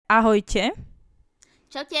Ahojte.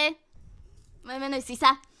 Čaute. Moje meno je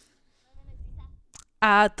Sisa.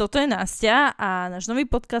 A toto je Nastia a náš nový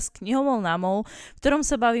podcast Knihomol namol, v ktorom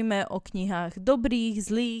sa bavíme o knihách dobrých,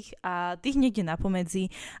 zlých a tých niekde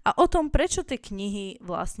napomedzi a o tom, prečo tie knihy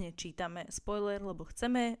vlastne čítame. Spoiler, lebo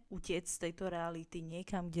chceme utiecť z tejto reality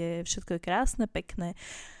niekam, kde všetko je krásne, pekné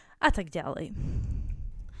a tak ďalej.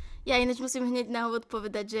 Ja ináč musím hneď na úvod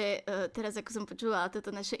povedať, že teraz ako som počúvala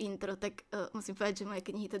toto naše intro, tak musím povedať, že moje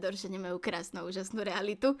knihy teda určite nemajú krásnu, úžasnú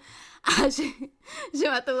realitu a že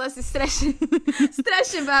ma to vlastne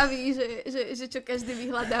strašne baví, že čo každý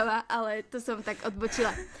vyhľadáva, ale to som tak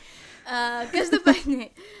odbočila.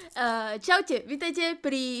 Každopádne, čaute, vítajte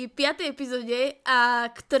pri 5. epizóde,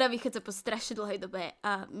 ktorá vychádza po strašne dlhej dobe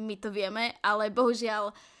a my to vieme, ale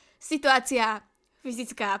bohužiaľ situácia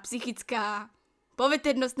fyzická, psychická,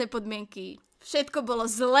 poveternostné podmienky, všetko bolo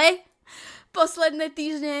zle posledné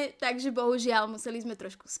týždne, takže bohužiaľ museli sme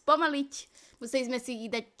trošku spomaliť, museli sme si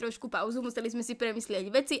dať trošku pauzu, museli sme si premyslieť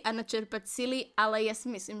veci a načerpať sily, ale ja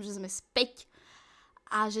si myslím, že sme späť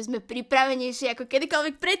a že sme pripravenejšie ako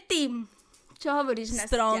kedykoľvek predtým. Čo hovoríš,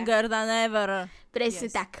 Nastia? Stronger than ever.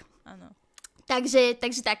 Presne yes. Tak. Áno.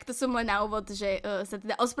 Takže tak, to som len na úvod, že sa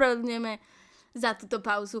teda ospravedlňujeme za túto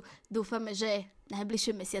pauzu. Dúfame, že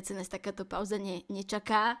najbližšie mesiace nás takáto pauza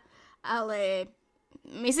nečaká, ale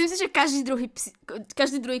myslím si, že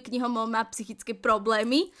každý druhý knihomol má psychické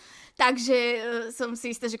problémy, takže som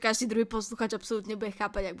si istá, že každý druhý posluchač absolútne bude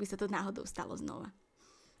chápať, ak by sa to náhodou stalo znova.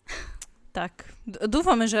 Tak,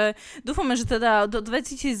 dúfame, že teda do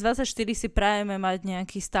 2024 si prajeme mať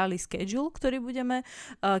nejaký stály schedule, ktorý budeme,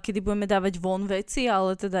 kedy budeme dávať von veci,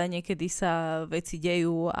 ale teda niekedy sa veci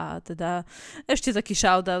dejú a teda ešte taký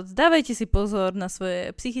shoutout. Dávajte si pozor na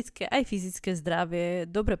svoje psychické aj fyzické zdravie,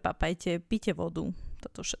 dobre papajte, pite vodu,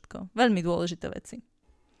 toto všetko. Veľmi dôležité veci.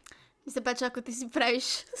 Mi sa páči, ako ty si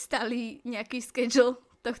pravíš stály nejaký schedule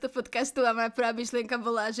tohto podcastu a moja prvá myšlienka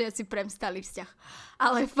bola, že ja si prajem stály vzťah.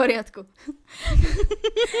 Ale v poriadku.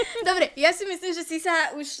 Dobre, ja si myslím, že si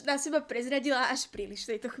sa už na seba prezradila až príliš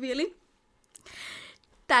v tejto chvíli.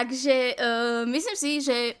 Takže myslím si,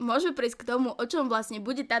 že môžeme prejsť k tomu, o čom vlastne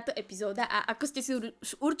bude táto epizóda a ako ste si už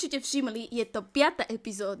určite všimli, je to 5.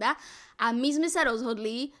 epizóda a my sme sa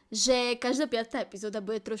rozhodli, že každá 5. epizóda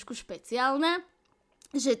bude trošku špeciálna,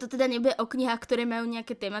 že to teda nebude o knihách, ktoré majú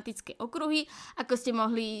nejaké tematické okruhy, ako ste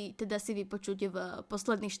mohli teda si vypočuť v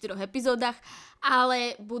posledných 4 epizódach,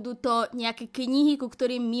 ale budú to nejaké knihy, ku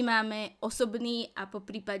ktorým my máme osobný a po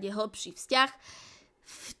prípade hlbší vzťah.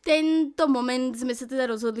 V tento moment sme sa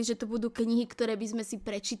teda rozhodli, že to budú knihy, ktoré by sme si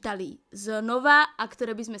prečítali znova a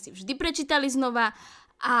ktoré by sme si vždy prečítali znova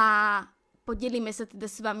a podelíme sa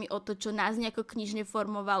teda s vami o to, čo nás nejako knižne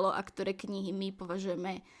formovalo a ktoré knihy my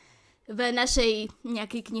považujeme v našej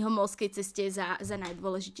nejakej knihomolskej ceste za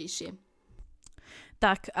najdôležitejšie.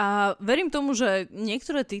 Tak a verím tomu, že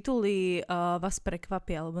niektoré tituly vás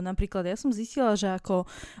prekvapia, lebo napríklad ja som zistila, že ako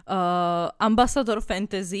ambasador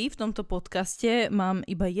fantasy v tomto podcaste mám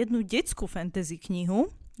iba jednu detskú fantasy knihu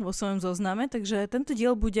vo svojom zozname, takže tento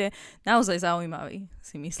diel bude naozaj zaujímavý,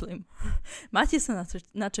 si myslím. Máte sa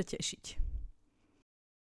na čo tešiť.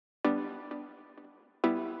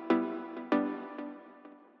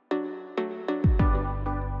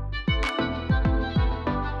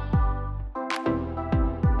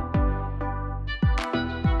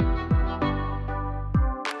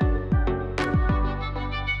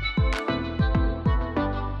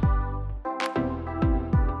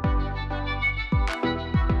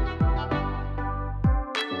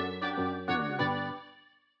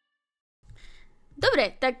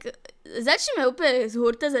 Dobre, tak začneme úplne z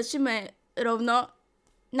hurta, začneme rovno.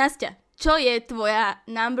 Nastia, čo je tvoja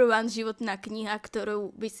number one životná kniha,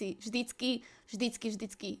 ktorú by si vždycky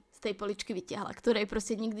z tej poličky vytiahla, ktorej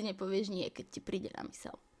proste nikdy nepovieš nie, keď ti príde na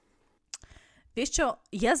myseľ? Vieš čo,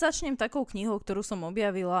 ja začnem takou knihou, ktorú som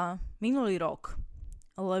objavila minulý rok,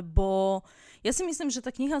 lebo ja si myslím, že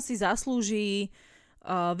tá kniha si zaslúži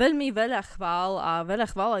veľmi veľa chvál a veľa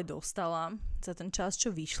chvál aj dostala za ten čas,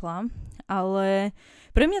 čo vyšla, ale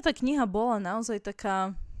pre mňa tá kniha bola naozaj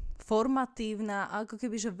taká formatívna, ako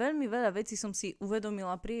keby, že veľmi veľa vecí som si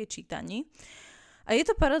uvedomila pri jej čítaní. A je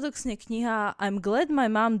to paradoxne kniha I'm Glad My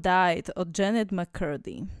Mom Died od Janet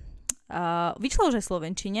McCurdy. Vyšla už aj v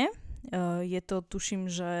slovenčine. Je to, tuším,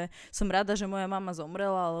 že som rada, že moja mama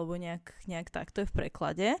zomrela, alebo nejak takto je v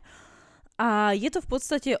preklade. A je to v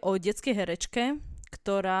podstate o detskej herečke,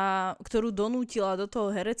 ktorú donútila do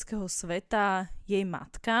toho hereckého sveta jej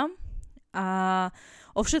matka a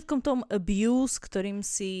o všetkom tom abuse, ktorým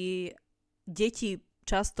si deti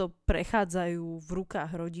často prechádzajú v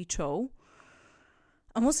rukách rodičov.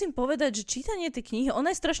 A musím povedať, že čítanie tej knihy,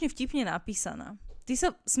 ona je strašne vtipne napísaná. Ty sa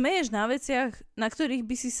smeješ na veciach, na ktorých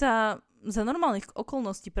by si sa za normálnych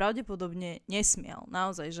okolností pravdepodobne nesmial.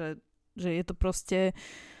 Naozaj, že je to proste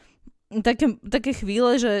také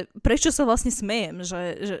chvíle, že prečo sa vlastne smejem,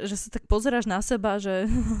 že sa tak pozeráš na seba, že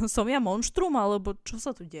som ja monštrum, alebo čo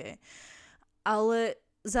sa tu deje. Ale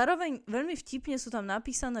zároveň veľmi vtipne sú tam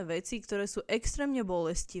napísané veci, ktoré sú extrémne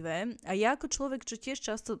bolestivé a ja ako človek, čo tiež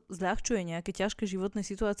často zľahčuje nejaké ťažké životné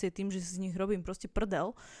situácie tým, že si z nich robím proste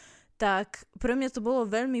prdel, tak pre mňa to bolo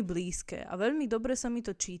veľmi blízke a veľmi dobre sa mi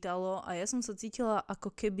to čítalo a ja som sa cítila,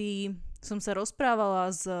 ako keby som sa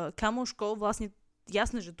rozprávala s kamoškou, vlastne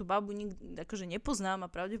jasné, že tú babu nikdy akože nepoznám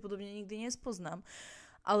a pravdepodobne nikdy nespoznám,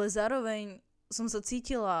 ale zároveň som sa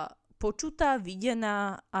cítila počutá,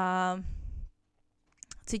 videná a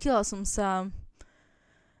cítila som sa,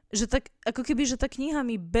 že tak, ako keby, že tá kniha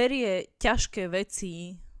mi berie ťažké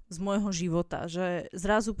veci z môjho života, že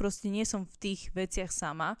zrazu proste nie som v tých veciach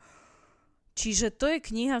sama. Čiže to je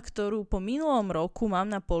kniha, ktorú po minulom roku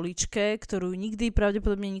mám na poličke, ktorú nikdy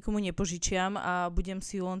pravdepodobne nikomu nepožičiam a budem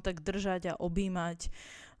si ju len tak držať a objímať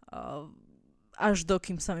až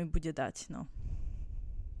dokým sa mi bude dať. No.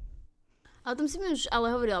 A o tom si mi už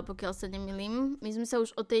ale hovorila, pokiaľ sa nemýlim. My sme sa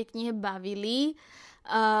už o tej knihe bavili.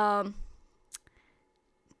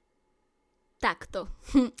 Takto.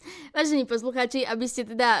 Vážení poslucháči, aby ste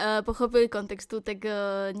teda pochopili kontextu, tak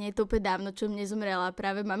nie je to úplne dávno, čo mne zomrela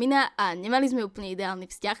práve mamina a nemali sme úplne ideálny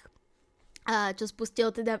vzťah, čo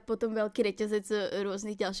spustilo teda potom veľký reťazec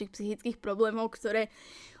rôznych ďalších psychických problémov, ktoré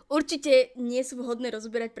určite nie sú vhodné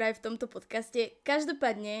rozoberať práve v tomto podcaste.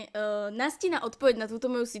 Každopádne, nastína odpoveď na túto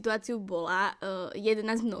moju situáciu bola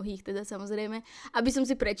jedna z mnohých, teda samozrejme, aby som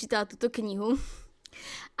si prečítala túto knihu.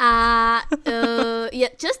 A ja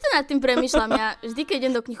často nad tým premýšľam, ja vždy, keď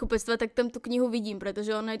idem do knihkupectva, tak tam tú knihu vidím,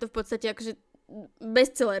 pretože ona je to v podstate akože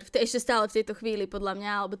bestseller, ešte stále v tejto chvíli podľa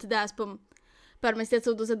mňa, alebo teda aspoň pár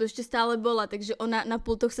mesiacov dozadu ešte stále bola, takže ona na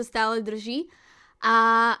pultoch sa stále drží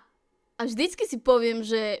a vždycky si poviem,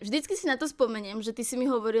 že vždycky si na to spomeniem, že ty si mi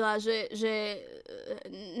hovorila, že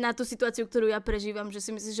na tú situáciu, ktorú ja prežívam, že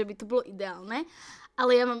si myslíš, že by to bolo ideálne.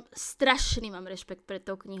 Ale ja strašný rešpekt pred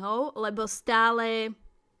tou knihou, lebo stále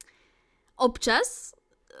občas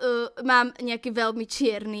mám nejaký veľmi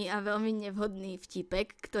čierny a veľmi nevhodný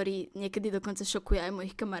vtipek, ktorý niekedy dokonca šokuje aj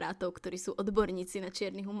mojich kamarátov, ktorí sú odborníci na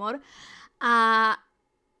čierny humor. A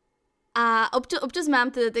občas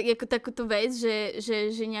mám teda takúto vec,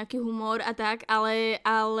 že nejaký humor a tak, ale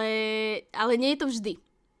nie je to vždy.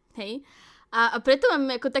 Hej? A preto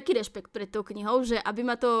mám ako taký rešpekt pred tou knihou, že aby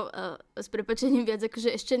ma to s prepáčením viac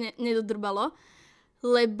akože ešte nedodrbalo,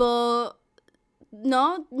 lebo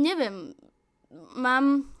no, neviem,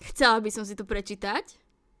 chcela by som si to prečítať,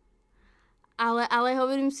 ale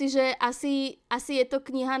hovorím si, že asi je to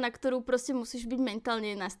kniha, na ktorú proste musíš byť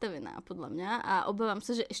mentálne nastavená, podľa mňa, a obávam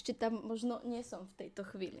sa, že ešte tam možno nie som v tejto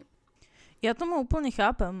chvíli. Ja tomu úplne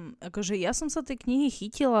chápem. Akože ja som sa tej knihy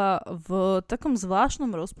chytila v takom zvláštnom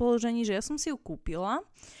rozpoložení, že ja som si ju kúpila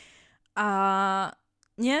a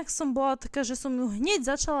nejak som bola taká, že som ju hneď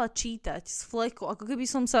začala čítať z fleku, ako keby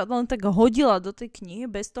som sa len tak hodila do tej knihy,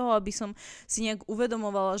 bez toho, aby som si nejak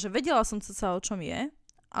uvedomovala, že vedela som sa o čom je,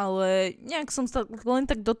 ale nejak som sa len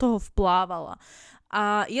tak do toho vplávala.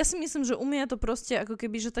 A ja si myslím, že u mňa to proste ako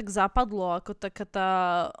keby, že tak zapadlo, ako taká tá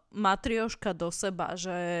matrioška do seba,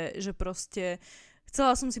 že proste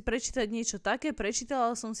chcela som si prečítať niečo také,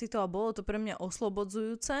 prečítala som si to a bolo to pre mňa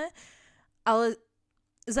oslobodzujúce, ale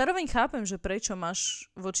zároveň chápem, že prečo máš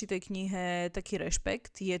voči tej knihe taký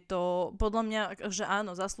rešpekt. Je to podľa mňa, že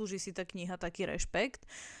áno, zaslúži si tá kniha taký rešpekt,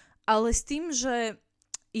 ale s tým, že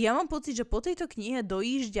ja mám pocit, že po tejto knihe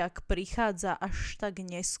dojížďak prichádza až tak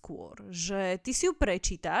neskôr, že ty si ju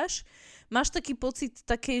prečítaš, máš taký pocit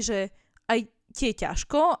takej, že aj ti je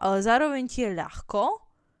ťažko, ale zároveň ti je ľahko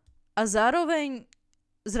a zároveň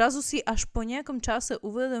zrazu si až po nejakom čase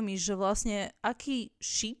uvedomíš, že vlastne aký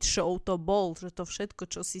shit show to bol, že to všetko,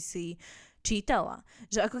 čo si čítala.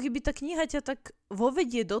 Že ako keby tá kniha ťa tak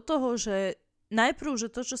vovedie do toho, že najprv, že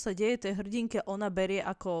to, čo sa deje tej hrdinke, ona berie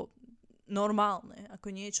ako normálne, ako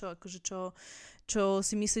niečo, akože čo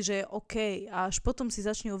si myslí, že je OK, a až potom si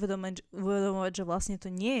začne uvedomovať, že vlastne to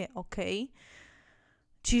nie je OK.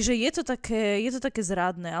 Čiže je to také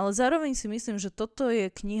zradné, ale zároveň si myslím, že toto je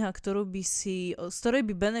kniha, z ktorej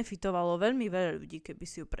by benefitovalo veľmi veľa ľudí, keby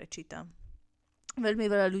si ju prečíta. Veľmi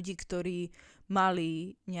veľa ľudí, ktorí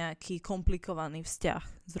mali nejaký komplikovaný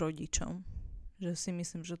vzťah s rodičom. Že si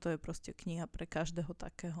myslím, že to je proste kniha pre každého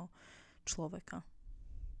takého človeka.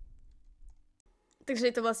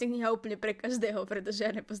 Takže je to vlastne kniha úplne pre každého, pretože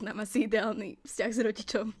ja nepoznám asi ideálny vzťah s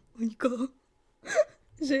rodičom u nikoho.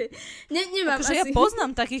 Že nemám akože asi... ja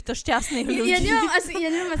poznám takýchto šťastných ľudí. Ja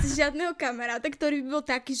nemám asi žiadneho kamaráta, ktorý by bol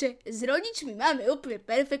taký, že s rodičmi máme úplne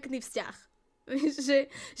perfektný vzťah.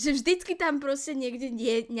 Že vždycky tam proste niekde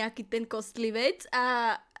je nejaký ten kostlivec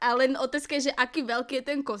a len otázka je, že aký veľký je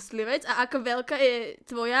ten kostlivec a aká veľká je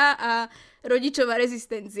tvoja a rodičová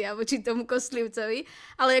rezistencia voči tomu kostlivcovi.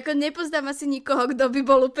 Ale ako nepoznám asi nikoho, kto by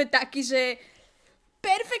bol úplne taký, že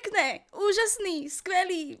perfektné, úžasný,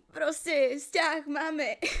 skvelý, proste vzťah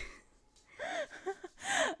máme.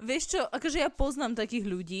 Vieš čo, akože ja poznám takých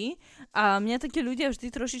ľudí a mňa takí ľudia vždy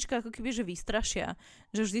trošička ako keby, že vystrašia.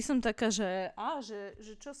 Že vždy som taká, že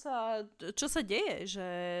čo sa deje,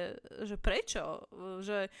 že prečo?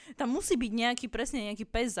 Že tam musí byť presne nejaký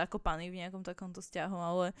pes zakopaný v nejakom takomto vzťahu,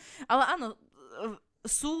 ale áno,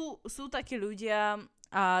 sú takí ľudia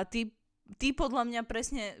a tí podľa mňa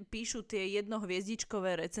presne píšu tie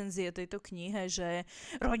jednohviezdičkové recenzie tejto knihe, že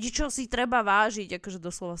rodičov si treba vážiť, akože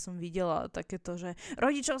doslova som videla takéto, že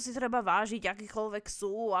rodičov si treba vážiť, akýkoľvek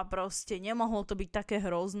sú a proste nemohlo to byť také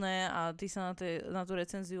hrozné a ty sa na tú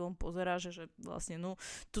recenziu pozeráš, že vlastne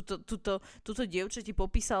túto dievča ti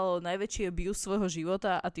popísalo najväčší abuse svojho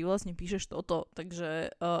života a ty vlastne píšeš toto,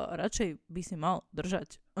 takže radšej by si mal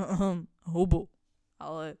držať hubu,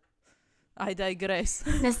 ale I digress.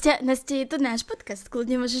 Nastia, je to náš podcast,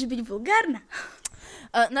 kľudne môžeš byť vulgárna.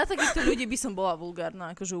 Na takýchto ľudí by som bola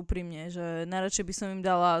vulgárna, akože úprimne, že najradšej by som im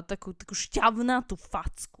dala takú šťavnatú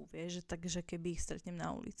facku, vieš, že takže keby ich stretnem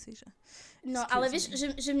na ulici, že... No, ale vieš,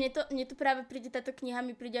 že mne to práve príde, táto kniha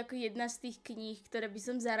mi príde ako jedna z tých kníh, ktoré by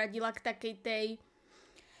som zaradila k takej tej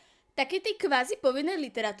kvázi povinnej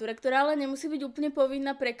literatúre, ktorá ale nemusí byť úplne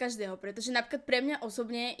povinná pre každého, pretože napríklad pre mňa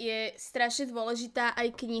osobne je strašne dôležitá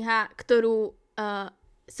aj kniha, ktorú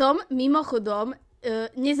som mimochodom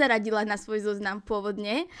nezaradila na svoj zoznam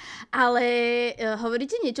pôvodne, ale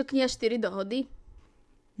hovoríte niečo kniha 4 dohody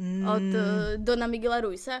od Dona Miguela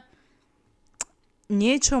Ruisa?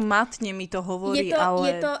 Niečo matne mi to hovorí,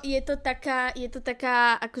 ale... Je to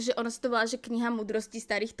taká, akože ono sa to volá, že kniha múdrosti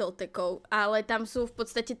starých Toltekov, ale tam sú v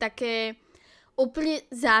podstate také úplne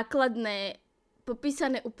základné,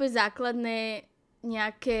 popísané úplne základné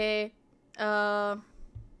nejaké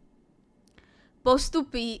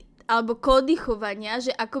postupy alebo kódy chovania,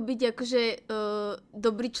 že ako byť akože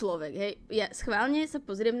dobrý človek, hej. Ja schválne sa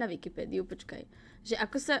pozriem na Wikipédiu, počkaj, že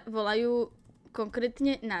ako sa volajú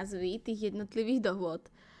konkrétne názvy tých jednotlivých dohôd.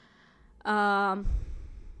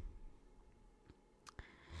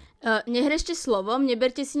 Nehrešte slovom,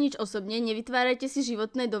 neberte si nič osobne, nevytvárajte si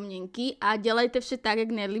životné domnenky a dělajte vše tak,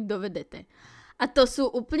 jak nejlíp dovedete. A to sú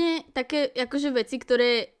úplne také akože veci,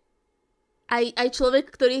 ktoré aj človek,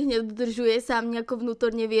 ktorý ich nedodržuje, sám nejako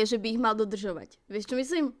vnútorne vie, že by ich mal dodržovať. Vieš, čo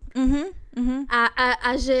myslím?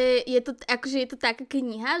 A že je to taká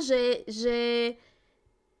kniha,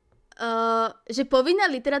 že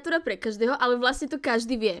povinná literatúra pre každého, ale vlastne to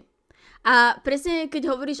každý vie. A presne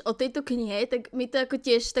keď hovoríš o tejto knihe, tak mi to ako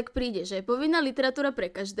tiež tak príde, že je povinná literatúra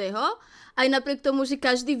pre každého, aj napriek tomu, že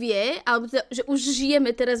každý vie, alebo že už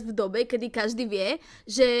žijeme teraz v dobe, kedy každý vie,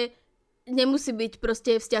 že nemusí byť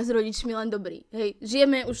proste vzťah s rodičmi len dobrý. Hej.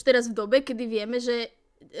 Žijeme už teraz v dobe, kedy vieme, že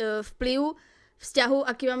vplyv vzťahu,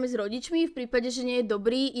 aký máme s rodičmi, v prípade, že nie je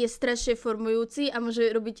dobrý, je strašne formujúci a môže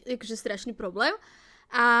robiť akože strašný problém.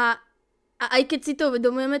 A aj keď si to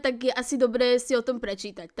uvedomujeme, tak je asi dobré si o tom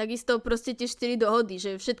prečítať. Takisto proste tie 4 dohody,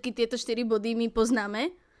 že všetky tieto 4 body my poznáme,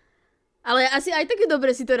 ale asi aj tak je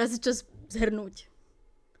dobré si to raz čas zhrnúť.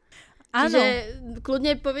 Áno. Čiže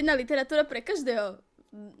kľudne povinná literatúra pre každého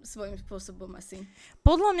svojím spôsobom asi.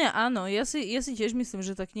 Podľa mňa áno, ja si tiež myslím,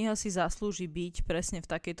 že tá kniha si zaslúži byť presne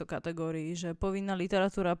v takejto kategórii, že povinná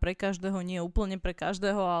literatúra pre každého, nie úplne pre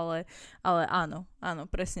každého, ale áno,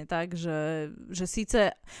 presne tak, že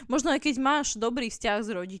síce, možno aj keď máš dobrý vzťah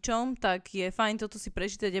s rodičom, tak je fajn toto si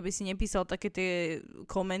prečítať, aby si nepísal také tie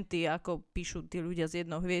komenty, ako píšu tí ľudia s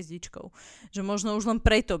 1 hviezdičkou. Že možno už len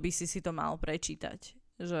preto by si to mal prečítať,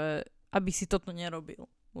 že aby si toto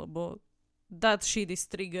nerobil, lebo that shit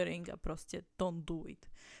is triggering a proste don't do it.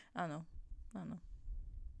 Áno.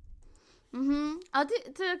 Ale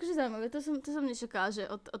to je akože zaujímavé, to som nečakala, že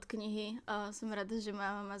od knihy som rada, že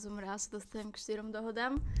moja mama zomrela, sa dostanem k 4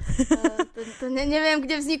 dohodám. Neviem,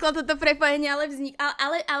 kde vzniklo toto prepojenie, ale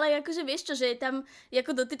akože vieš čo, že je tam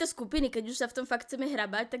ako do tejto skupiny, keď už sa v tom fakt chceme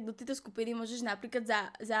hrabať, tak do tejto skupiny môžeš napríklad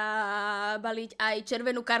zabaliť aj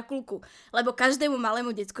červenú karkulku, lebo každému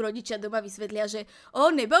malému decku rodičia doma vysvetlia, že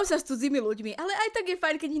nebav sa s cudzými ľuďmi, ale aj tak je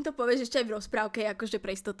fajn, keď im to povieš ešte aj v rozprávke, akože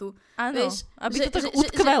pre istotu. Áno, aby to tak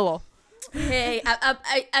utkvelo. Hej, a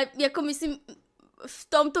ako myslím, v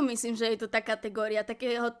tomto myslím, že je to tá kategória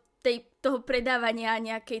takého toho predávania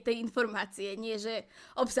nejakej tej informácie. Nie, že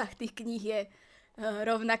obsah tých kníh je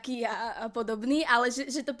rovnaký a podobný, ale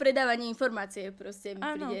že to predávanie informácie proste mi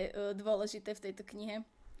príde dôležité v tejto knihe.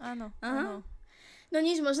 Áno. No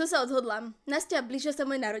nič, možno sa odhodlám. Nastia, blížia sa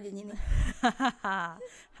moje narodeniny.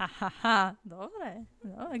 Dobre,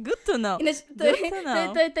 good to know. Ináč,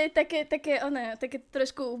 to je také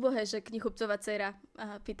trošku úbohé, že knihupcová dcera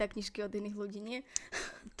pýta knižky od iných ľudí, nie?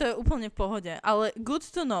 To je úplne v pohode, ale good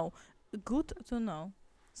to know. Good to know.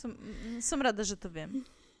 Som rada, že to viem.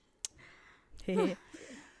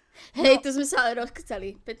 Hej, tu sme sa ale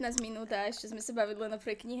rozkcali 15 minút a ešte sme sa bavili len o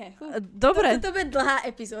prvej knihe. Dobre. To bude dlhá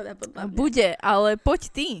epizóda, podľa mňa. Bude, ale poď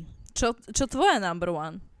ty. Čo tvoja number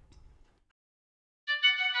one?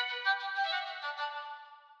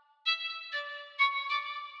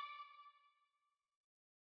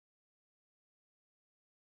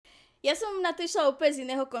 Ja som na to išla úplne z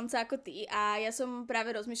iného konca ako ty a ja som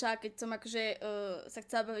práve rozmýšľala, keď som akože sa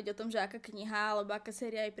chcela baviť o tom, že aká kniha alebo aká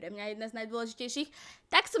séria je pre mňa jedna z najdôležitejších,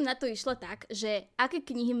 tak som na to išla tak, že aké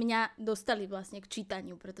knihy mňa dostali vlastne k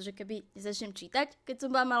čítaniu, pretože keby začnem čítať, keď som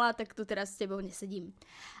bola malá, tak tu teraz s tebou nesedím.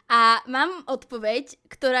 A mám odpoveď,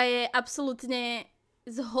 ktorá je absolútne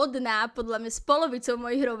zhodná podľa mňa s polovicou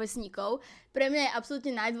mojich rovesníkov. Pre mňa je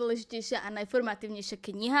absolútne najdôležitejšia a najformatívnejšia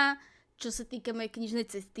kniha, čo sa týka mojej knižnej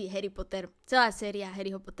cesty, Harry Potter. Celá séria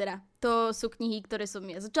Harryho Pottera. To sú knihy, ktoré som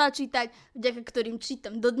ja začala čítať, vďaka ktorým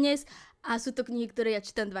čítam dodnes a sú to knihy, ktoré ja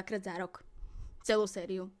čítam 2-krát za rok. Celú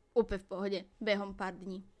sériu. Úplne v pohode. Behom pár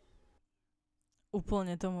dní.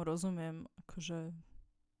 Úplne tomu rozumiem. Akože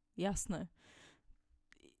jasné.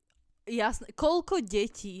 Koľko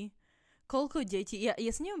detí,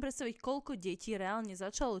 ja si neviem predstaviť, koľko detí reálne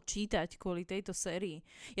začalo čítať kvôli tejto sérii.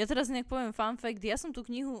 Ja teraz nejak poviem fun fact, ja som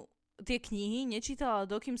tie knihy nečítala,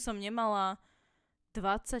 dokým som nemala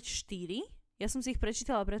 24. Ja som si ich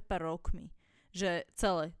prečítala pred pár rokmi. Že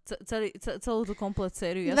celú tú komplet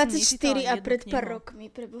sériu. Ja 24 a pred pár rokmi.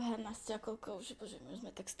 Preboha, Nastia, koľko už, bože, my sme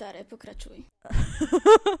tak staré, pokračuj.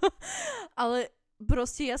 Ale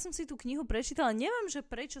proste ja som si tú knihu prečítala, neviem, že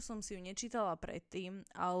prečo som si ju nečítala predtým,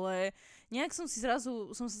 ale nejak som sa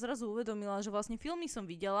zrazu uvedomila, že vlastne filmy som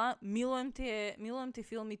videla, milujem tie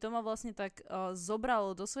filmy, to ma vlastne tak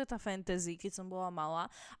zobralo do sveta fantasy, keď som bola malá,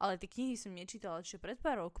 ale tie knihy som nečítala, čiže pred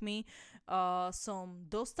pár rokmi som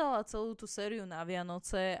dostala celú tú sériu na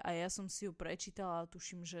Vianoce a ja som si ju prečítala,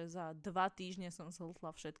 tuším, že za 2 týždne som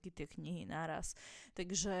zhltla všetky tie knihy naraz.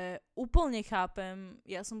 Takže úplne chápem,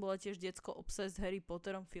 ja som bola tiež decko obsessed Harry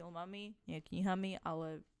Potterom filmami, nie knihami,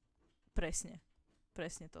 ale presne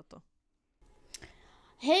toto.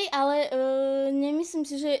 Hej, ale nemyslím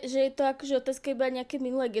si, že je to akože otázka iba nejaké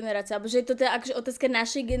minulé generácie, alebo že je to teda akože otázka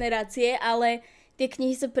našej generácie, ale tie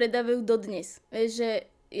knihy sa predávajú dodnes. Vieš, že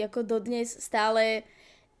ako dodnes stále,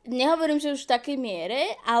 nehovorím, že už v takej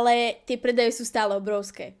miere, ale tie predaje sú stále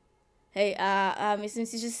obrovské. Hej, a myslím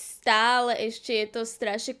si, že stále ešte je to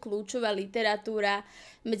strašne kľúčová literatúra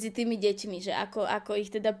medzi tými deťmi, že ako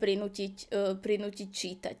ich teda prinútiť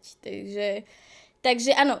čítať.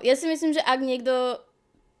 Takže áno, ja si myslím, že ak niekto,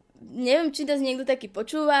 neviem, či nás niekto taký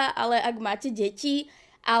počúva, ale ak máte deti,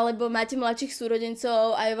 alebo máte mladších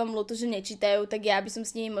súrodencov a je vám ľúto, že nečítajú, tak ja by som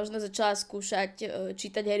s nimi možno začala skúšať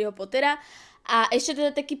čítať Harryho Pottera. A ešte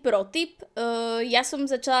teda taký protip, ja som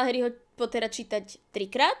začala Harryho Pottera čítať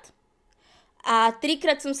 3-krát a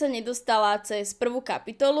 3-krát som sa nedostala cez prvú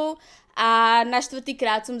kapitolu a na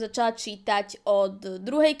 4-krát som začala čítať od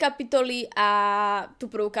 2. kapitoly a tú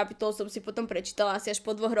prvú kapitolu som si potom prečítala asi až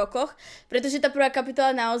po 2 rokoch, pretože tá prvá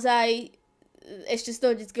kapitola naozaj ešte z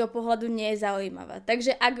toho detského pohľadu nie je zaujímavá.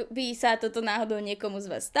 Takže ak by sa toto náhodou niekomu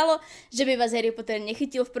z vás stalo, že by vás Harry Potter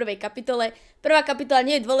nechytil v prvej kapitole, prvá kapitola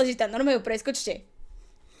nie je dôležitá, normálne ju preskočte.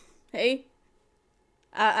 Hej?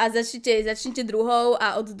 A začnite druhou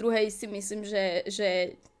a od druhej si myslím,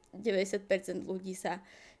 že 90% ľudí sa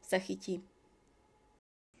chytí.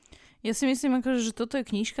 Ja si myslím, že toto je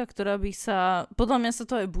knižka, ktorá by sa, podľa mňa sa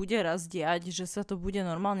to aj bude raz diať, že sa to bude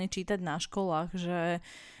normálne čítať na školách,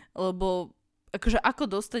 lebo akože ako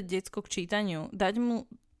dostať decko k čítaniu? Dať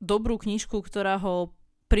mu dobrú knižku, ktorá ho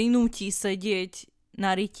prinúti sedieť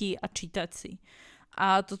na riti a čítať si.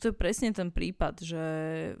 A toto je presne ten prípad, že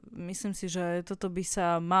myslím si, že toto by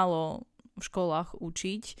sa malo v školách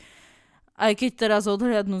učiť. Aj keď teraz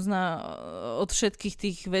odhliadnú od všetkých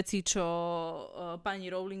tých vecí, čo pani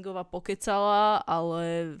Rowlingová pokecala,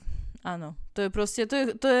 ale áno, to je proste,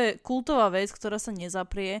 to je kultová vec, ktorá sa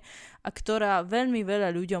nezaprie a ktorá veľmi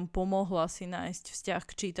veľa ľuďom pomohla si nájsť vzťah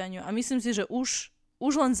k čítaniu. A myslím si, že už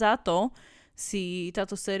len za to si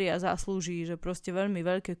táto séria zaslúži, že proste veľmi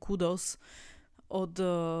veľké kudos od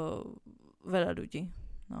veľa ľudí.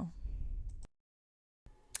 no.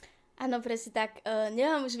 Áno, presne tak.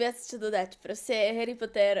 Nemám už viac čo dodať. Proste Harry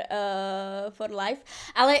Potter for life.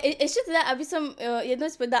 Ale ešte teda, aby som jedno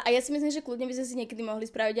vec povedala, a ja si myslím, že kľudne by sme si niekedy mohli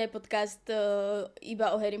spraviť aj podcast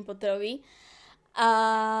iba o Harry Potterovi.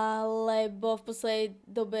 Lebo v poslednej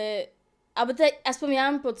dobe, alebo teda aspoň ja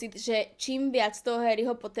mám pocit, že čím viac toho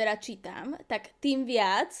Harryho Pottera čítam, tak tým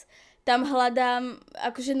viac tam hľadám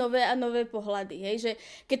akože nové a nové pohľady, hej, že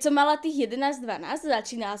keď som mala tých 11-12,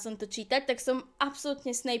 začínala som to čítať, tak som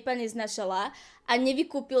absolútne Snape'a neznašala a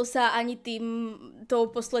nevykúpil sa ani tou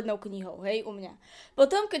poslednou knihou, hej, u mňa.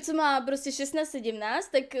 Potom, keď som mala proste 16-17,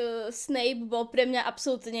 tak Snape bol pre mňa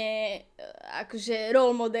absolútne akože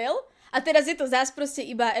role model a teraz je to zás proste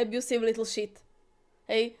iba abusive little shit,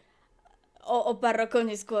 hej. O pár rokov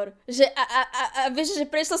neskôr. Že a vieš, že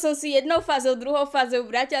prešla som si jednou fázou, druhou fázou,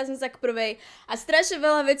 vrátila som sa k prvej a strašne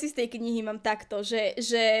veľa vecí z tej knihy mám takto, že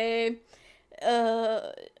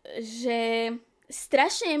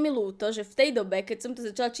strašne je mi ľúto, že v tej dobe, keď som to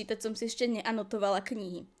začala čítať, som si ešte neanotovala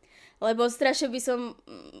knihy. Lebo strašne by som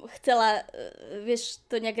chcela, vieš,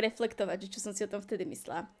 to nejak reflektovať, že čo som si o tom vtedy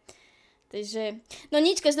myslela. Takže, no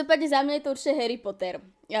nič, každopádne za mňa je to určite Harry Potter,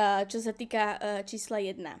 čo sa týka čísla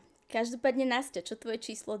 1. Každopádne, Nastia, čo tvoje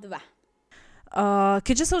číslo 2?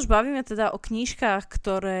 Keďže sa už bavíme teda o knižkách,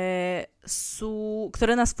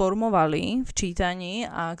 ktoré nás formovali v čítaní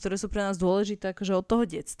a ktoré sú pre nás dôležité akože od toho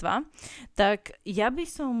detstva, tak ja by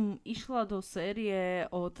som išla do série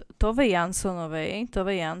od Tove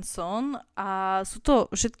Jansson a sú to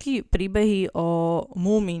všetky príbehy o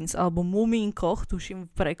Moomins alebo Múminkoch, tuším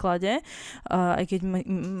v preklade, aj keď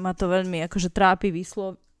ma to veľmi akože trápi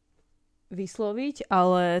vysloviť,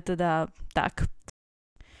 ale teda tak.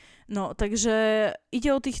 No, takže ide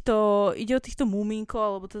o týchto múminkov,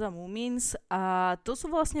 alebo teda Moomins a to sú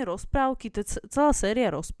vlastne rozprávky, to je celá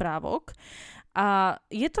séria rozprávok a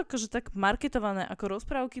je to akože tak marketované ako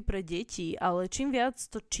rozprávky pre deti, ale čím viac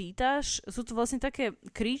to čítaš, sú to vlastne také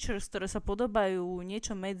creatures, ktoré sa podobajú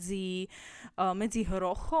niečo medzi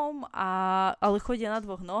hrochom, ale chodia na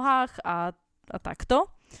dvoch nohách a takto.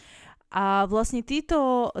 A vlastne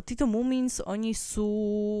títo Moomins, oni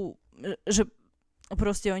sú, že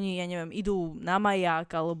proste oni, ja neviem, idú na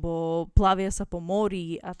maják alebo plavia sa po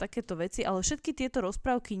mori a takéto veci, ale všetky tieto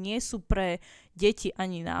rozprávky nie sú pre deti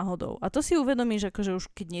ani náhodou. A to si uvedomíš akože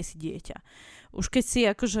už keď nie si dieťa. Už keď si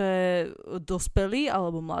akože dospelý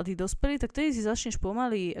alebo mladý dospelý, tak tedy si začneš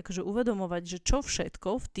pomaly akože uvedomovať, že čo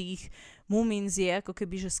všetko v tých Moomins je ako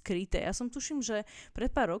keby že skryté. Ja som tuším, že pred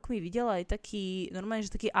pár rokmi videla aj taký, normálne,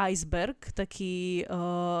 že taký iceberg, taký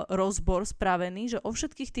rozbor spravený, že o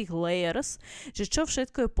všetkých tých layers, že čo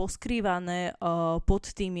všetko je poskrývané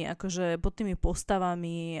pod tými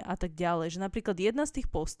postavami a tak ďalej. Že napríklad jedna z tých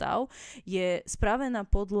postav je spravená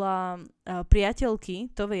podľa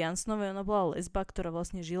priateľky Tove Janssonovej, ona bola lesba, ktorá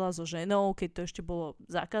vlastne žila so ženou, keď to ešte bolo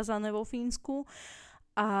zakázané vo Fínsku.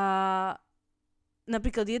 A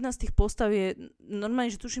napríklad jedna z tých postav je,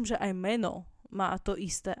 normálne, že tuším, že aj meno má to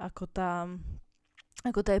isté ako tá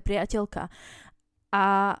jej priateľka.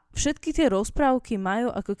 A všetky tie rozprávky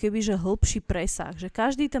majú ako keby, že hĺbší presah. Že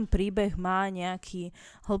každý ten príbeh má nejaký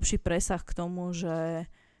hĺbší presah k tomu, že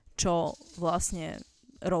čo vlastne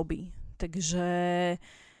robí. Takže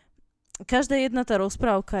každá jedna tá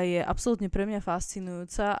rozprávka je absolútne pre mňa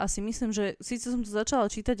fascinujúca a si myslím, že síce som to začala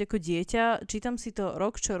čítať ako dieťa, čítam si to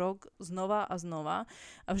rok čo rok znova a znova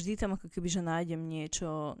a vždy tam ako keby, že nájdem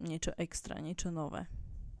niečo extra, niečo nové.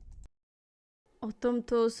 O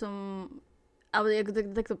tomto som, ale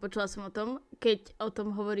takto počula som o tom, keď o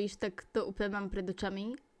tom hovoríš, tak to úplne mám pred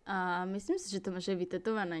očami a myslím si, že to máš aj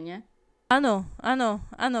vytetované, nie? Áno,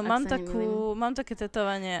 mám také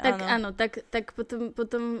tetovanie, áno. Tak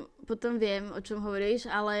potom viem, o čom hovoríš,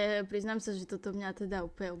 ale priznám sa, že toto mňa teda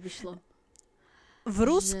úplne obišlo. V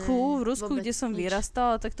Rusku, kde som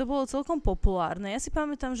vyrastala, tak to bolo celkom populárne. Ja si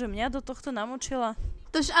pamätám, že mňa do tohto namočila...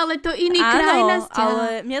 Ale to iný kraj nás ťa.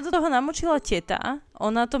 Ale mňa do toho namočila teta.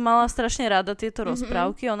 Ona to mala strašne rada, tieto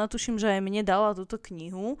rozprávky. Ona tuším, že aj mne dala túto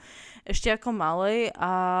knihu ešte ako malej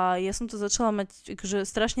a ja som to začala mať akože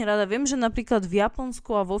strašne rada. Viem, že napríklad v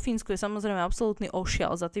Japonsku a vo Fínsku je samozrejme absolútny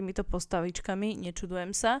ošial za týmito postavičkami,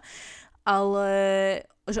 nečudujem sa. Ale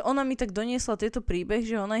že ona mi tak doniesla tieto príbeh,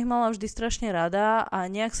 že ona ich mala vždy strašne rada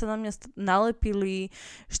a nejak sa na mňa nalepili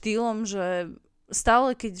štýlom, že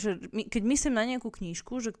stále, keď myslím na nejakú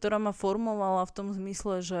knižku, že ktorá ma formovala v tom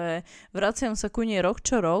zmysle, že vraciam sa ku nej rok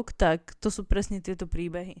čo rok, tak to sú presne tieto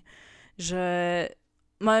príbehy. Že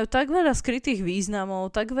majú tak veľa skrytých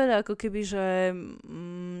významov, tak veľa ako keby, že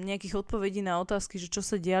nejakých odpovedí na otázky, že čo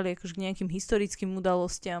sa diali akože k nejakým historickým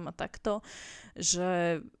udalostiam a takto,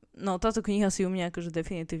 že no táto kniha si u mňa akože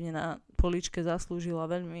definitívne na poličke zaslúžila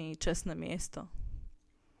veľmi čestné miesto.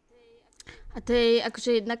 A to je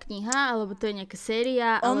akože jedna kniha, alebo to je nejaká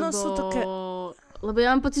séria, Ono alebo... sú také... Lebo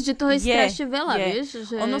ja mám pocit, že toho je strašne veľa, vieš?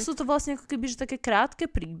 Že... Ono sú to vlastne ako keby, že také krátke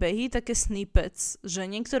príbehy, také snippets, že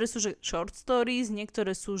niektoré sú že short stories,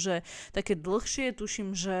 niektoré sú že také dlhšie,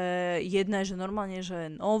 tuším, že jedna je že normálne,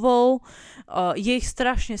 že novel. Je ich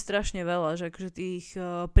strašne veľa, že akože tých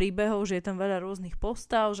príbehov, že je tam veľa rôznych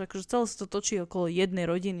postav, že akože celé sa to točí okolo jednej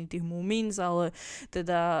rodiny tých Mumins, ale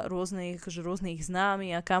teda rôznych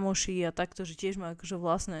známi a kamoší a takto, že tiež má akože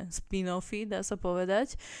vlastné spin-offy, dá sa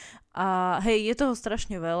povedať. A hej, je toho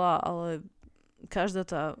strašne veľa, ale každá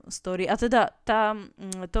tá story... A teda tá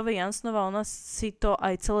Tove Janssonová, ona si to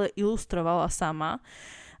aj celé ilustrovala sama.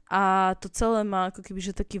 A to celé má ako keby,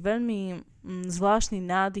 že taký veľmi zvláštny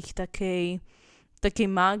nádych takej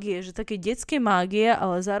mágie, že takej detskej mágie,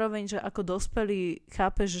 ale zároveň, že ako dospelý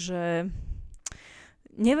chápeš, že...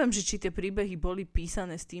 Neviem, že či tie príbehy boli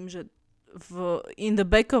písané s tým, že in the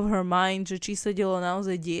back of her mind, že či sedelo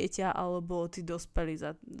naozaj dieťa, alebo tí dospeli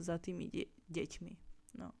za tými deťmi.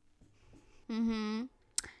 No.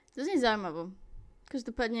 To znie zaujímavo.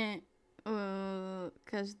 Každopádne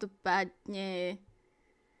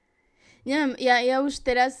neviem, ja už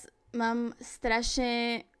teraz mám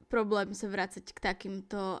strašne problém sa vrácať k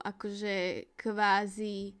takýmto akože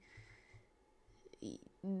kvázi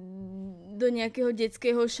do nejakého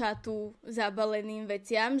detského šatu zabaleným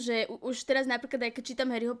veciam, že už teraz napríklad aj keď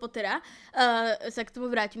čítam Harryho Pottera, sa k tomu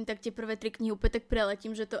vrátim, tak tie prvé 3 knihy úplne tak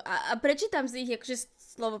preletím, že to a prečítam z ich akože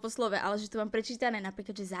slovo po slove, ale že to mám prečítané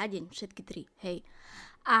napríklad, že za deň všetky 3, hej.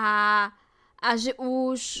 A že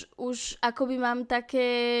už akoby mám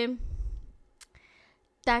také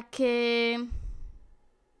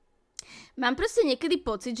mám proste niekedy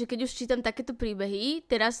pocit, že keď už čítam takéto príbehy,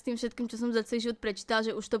 teraz s tým všetkým, čo som za celý život prečítala,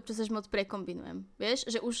 že už to občas až moc prekombinujem. Vieš?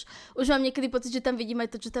 Že už mám niekedy pocit, že tam vidím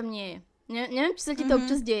aj to, čo tam nie je. Neviem, či sa ti to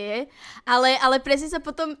občas deje, ale presne sa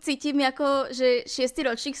potom cítim ako, že 6.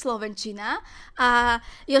 ročník slovenčina a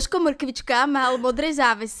Jožko Mrkvička mal modré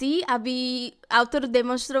závesy, aby autor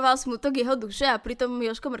demonstroval smutok jeho duše a pritom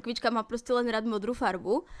Jožko Mrkvička má proste len rád modrú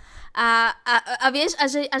farbu. A vieš, a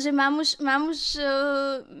že mám už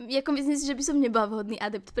ako myslím si, že by som nebola vhodný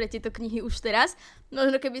adept pre tieto knihy už teraz.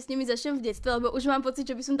 Možno keby s nimi začnem v detstve, lebo už mám pocit,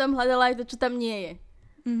 že by som tam hľadala aj to, čo tam nie je.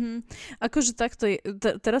 Akože takto je,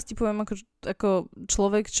 teraz ti poviem ako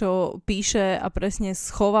človek, čo píše a presne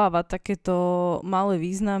schováva takéto malé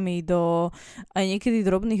významy do aj niekedy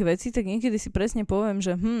drobných vecí, tak niekedy si presne poviem,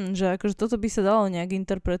 že akože toto by sa dalo nejak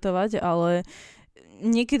interpretovať, ale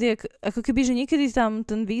niekedy, ako keby, že niekedy tam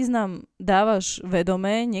ten význam dávaš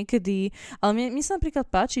vedome, niekedy, ale mne sa napríklad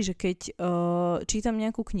páči, že keď čítam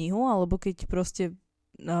nejakú knihu, alebo keď proste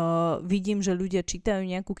vidím, že ľudia čítajú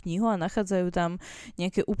nejakú knihu a nachádzajú tam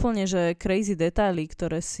nejaké úplne, že crazy detaily,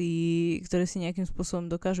 ktoré si nejakým spôsobom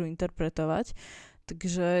dokážu interpretovať.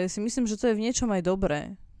 Takže si myslím, že to je v niečom aj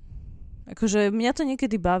dobré. Akože mňa to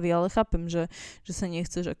niekedy baví, ale chápem, že sa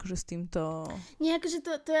nechceš akože s týmto... Nie, akože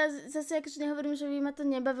to ja zase akože nehovorím, že by ma to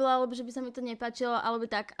nebavilo, alebo že by sa mi to nepáčilo, alebo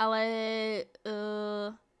tak, ale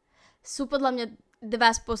sú podľa mňa 2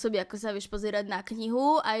 spôsoby, ako sa vieš pozerať na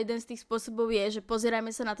knihu a jeden z tých spôsobov je, že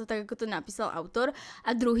pozerajme sa na to tak, ako to napísal autor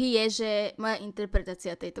a druhý je, že moja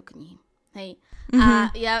interpretácia tejto knihy. Hej.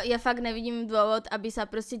 A ja fakt nevidím dôvod, aby sa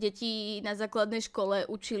proste deti na základnej škole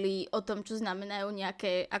učili o tom, čo znamenajú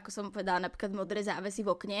nejaké, ako som povedala, napríklad modré závesy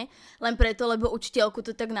v okne, len preto, lebo učiteľku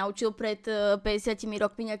to tak naučil pred 50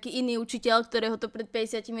 rokmi nejaký iný učiteľ, ktorého to pred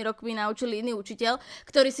 50 rokmi naučil iný učiteľ,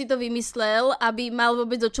 ktorý si to vymyslel, aby mal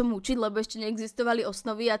vôbec o čom učiť, lebo ešte neexistovali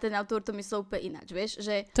osnovy a ten autor to myslel úplne ináč, vieš,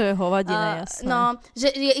 že... To je hovadina, jasné. No,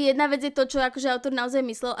 že jedna vec je to, čo akože autor naozaj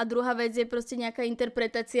myslel a druhá vec je proste nejaká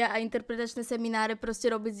interpretácia a interpretačné semináre proste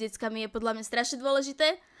robiť s deckami je podľa mňa strašne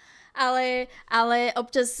dôležité, ale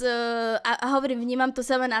občas, a hovorím, vnímam to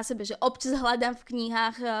sama na sebe, že občas hľadám v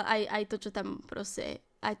knihách aj to, čo tam proste,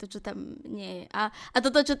 aj to, čo tam nie je. A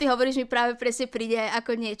toto, čo ty hovoríš, mi práve presne príde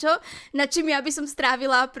ako niečo, nad čím ja by som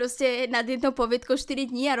strávila proste nad jednou poviedkou 4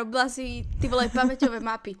 dní a robila si ty vole pamäťové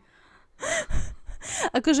mapy.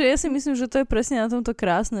 Akože ja si myslím, že to je presne na tomto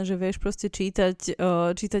krásne, že vieš proste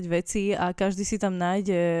čítať veci a každý si tam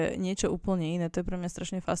nájde niečo úplne iné. To je pre mňa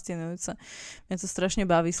strašne fascinujúce. Mňa to strašne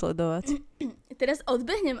baví sledovať. Teraz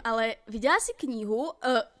odbehnem, ale videla si knihu,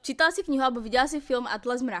 čítala si knihu alebo videla si film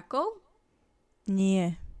Atlas mrakov?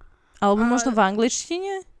 Nie. Alebo možno v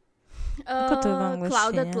angličtine? Ako to je v angličtine?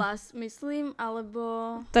 Cloud Atlas, myslím, alebo...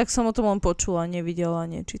 Tak som o tom len počula, nevidela,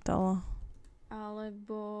 nečítala.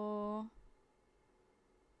 Alebo...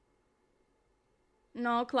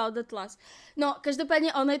 No, Cloud Atlas. No,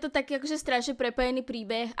 každopádne ono je to taký akože strašne prepojený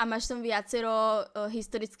príbeh a máš tam viacero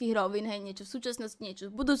historických rovín, hej, niečo v súčasnosti, niečo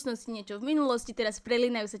v budúcnosti, niečo v minulosti, teraz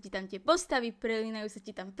prelínajú sa ti tam tie postavy, prelínajú sa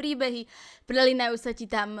ti tam príbehy, prelínajú sa ti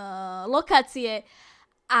tam lokácie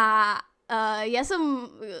a ja som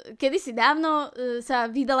kedysi dávno sa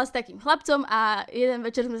vydala s takým chlapcom a jeden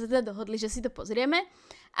večer sme sa teda dohodli, že si to pozrieme.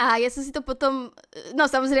 A ja som si to potom, no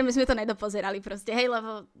samozrejme sme to nedopozerali proste, hej,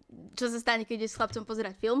 lebo čo sa stane, keď ideš s chlapcom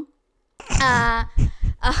pozerať film.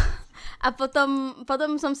 A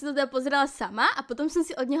potom som si to teda pozerala sama a potom som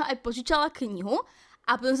si od neho aj požičala knihu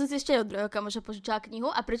a potom som si ešte aj od druhého kamoša požičala knihu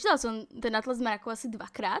a prečítala som ten Atlas Mrakov asi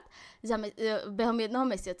 2-krát behom 1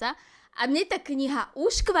 mesiaca a mne tá kniha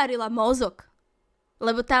uškvarila mozog,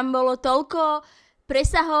 lebo tam bolo toľko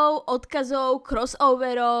presahov, odkazov,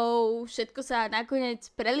 crossoverov, všetko sa nakoniec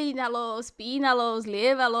prelínalo, spínalo,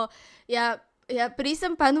 zlievalo. Ja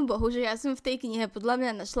prísam Pánu Bohu, že ja som v tej knihe podľa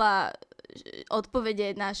mňa našla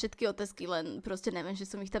odpovede na všetky otázky, len proste neviem, že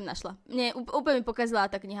som ich tam našla. Mne úplne mi pokazila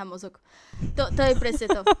tá kniha mozog. To je presne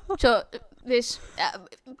to, čo, vieš.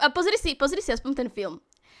 A pozri si aspoň ten film.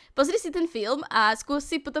 Pozri si ten film a skús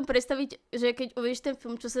si potom predstaviť, že keď uvidíš ten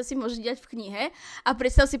film, čo sa si môže diať v knihe a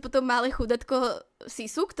predstav si potom malé chudatko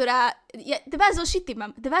Sisu, ktorá... Dva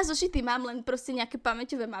zošity mám, len proste nejaké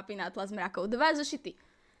pamäťové mapy na Atlas Mrakov. 2 zošity.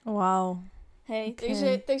 Wow. Hej,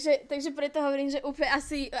 okay. takže preto hovorím, že úplne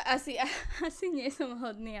asi nie som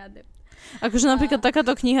hodný adept. Akože napríklad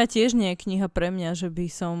takáto kniha tiež nie je kniha pre mňa, že by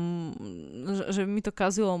mi to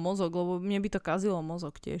kazilo mozog, lebo mne by to kazilo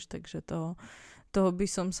mozog tiež, takže toho by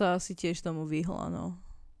som sa asi tiež tomu vyhla, no.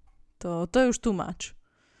 To je už too much.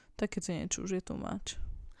 Takéto niečo už je too much.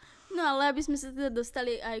 No ale aby sme sa teda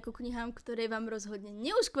dostali aj ku knihám, ktoré vám rozhodne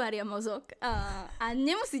neuškvária mozog a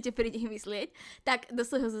nemusíte pri nich myslieť, tak do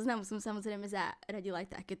svojho zoznamu som samozrejme zaradila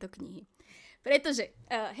aj takéto knihy. Pretože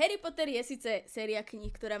Harry Potter je síce séria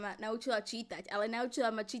kníh, ktorá ma naučila čítať, ale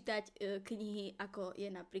naučila ma čítať knihy, ako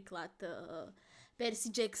je napríklad...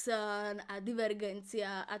 Percy Jackson a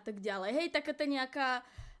Divergencia a tak ďalej. Hej, taká tá nejaká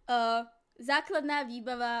základná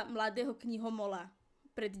výbava mladého knihomola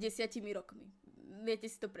pred 10 rokmi. Viete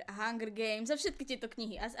si to pre Hunger Games a všetky tieto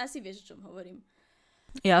knihy. Asi vieš, o čom hovorím.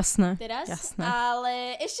 Jasné. Teraz, jasné.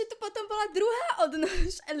 Ale ešte tu potom bola druhá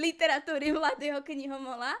odnož literatúry mladého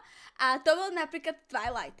knihomola a to bol napríklad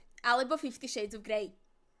Twilight alebo 50 Shades of Grey.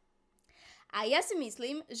 A ja si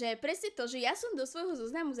myslím, že presne to, že ja som do svojho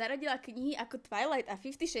zoznamu zaradila knihy ako Twilight a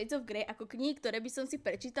 50 Shades of Grey ako knihy, ktoré by som si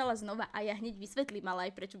prečítala znova a ja hneď vysvetlím,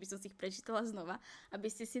 ale aj prečo by som si ich prečítala znova,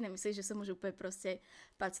 aby ste si nemysleli, že som už úplne proste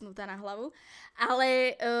pacnutá na hlavu.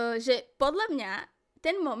 Ale že podľa mňa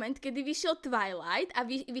ten moment, kedy vyšiel Twilight a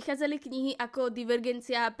vychádzali knihy ako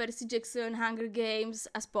Divergencia, Percy Jackson, Hunger Games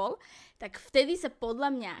a spol, tak vtedy sa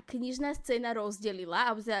podľa mňa knižná scéna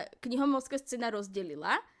rozdelila, alebo knihomolská scéna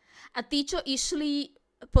rozdelila. A tí, čo išli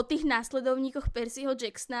po tých následovníkoch Percyho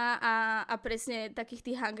Jacksona a presne takých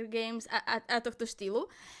tých Hunger Games a tohto štýlu,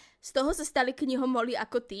 z toho sa stali knihomoli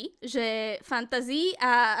ako tí, že fantasy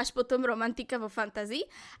a až potom romantika vo fantasy.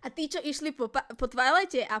 A tí, čo išli po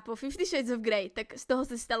Twilighte a po 50 Shades of Grey, tak z toho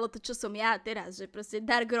sa stalo to, čo som ja teraz, že proste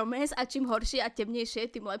dark romance a čím horšie a temnejšie,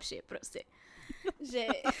 tým lepšie proste. Že...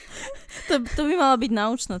 to by mala byť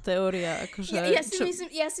naučná teória. Akože, ja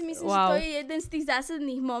si myslím, wow. Že to je jeden z tých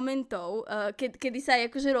zásadných momentov, kedy sa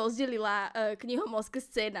akože rozdelila knihomolská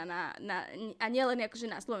scéna a nielen akože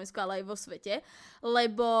na Slovensku, ale aj vo svete,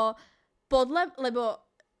 lebo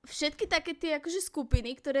všetky také tie akože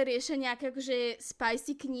skupiny, ktoré riešia nejaké akože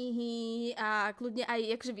spicy knihy a kľudne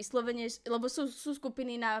aj akože vyslovene, lebo sú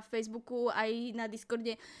skupiny na Facebooku aj na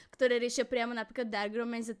Discorde, ktoré riešia priamo napríklad dark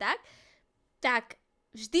romance a tak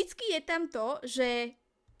vždycky je tam to, že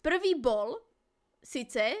prvý bol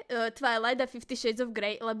síce Twilight a 50 Shades of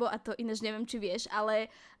Grey, lebo, a to ináč neviem, či vieš,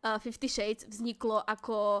 ale 50 Shades vzniklo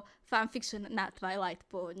ako fanfiction na Twilight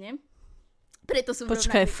pôvodne. Preto sú v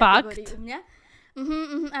rovnakej kategórii u mňa.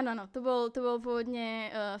 Áno, to bol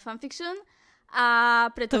pôvodne fanfiction a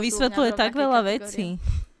preto to vysvetľuje tak veľa vecí.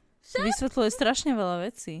 To vysvetľuje strašne veľa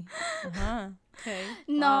vecí. Aha. Okay.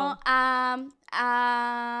 No wow. A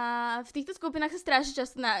v týchto skupinách sa strašne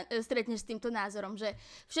často stretneš s týmto názorom, že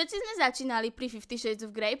všetci sme začínali pri 50 Shades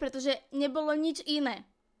of Grey, pretože nebolo nič iné.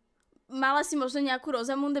 Mala si možno nejakú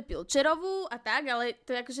Rosamunde Pilcherovú a tak, ale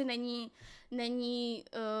to akože není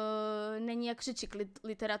akože chick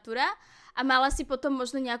literatúra. A mala si potom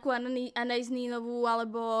možno nejakú Anais Ninovú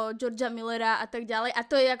alebo Georgia Millera a tak ďalej. A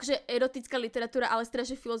to je akože erotická literatúra, ale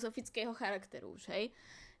strašne filozofického charakteru už, hej?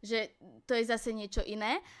 Že to je zase niečo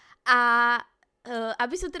iné. A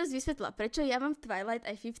Aby som teraz vysvetlila, prečo ja mám v Twilight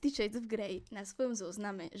aj 50 Shades of Grey na svojom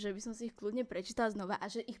zozname, že by som si ich kľudne prečítala znova a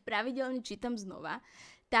že ich pravidelne čítam znova,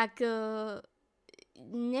 tak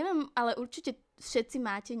neviem, ale určite všetci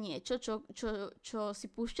máte niečo, čo si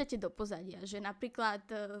púšťate do pozadia, že napríklad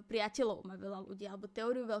Priateľov má veľa ľudí, alebo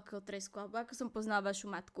Teóriu veľkého tresku, alebo Ako som poznala vašu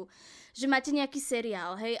matku, že máte nejaký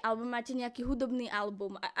seriál, hej, alebo máte nejaký hudobný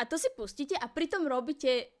album a to si pustíte a pritom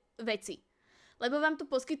robíte veci. Lebo vám to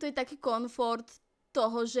poskytuje taký komfort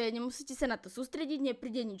toho, že nemusíte sa na to sústrediť,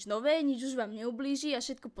 nepríde nič nové, nič už vám neublíži a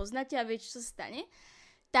všetko poznáte a viete, čo sa stane.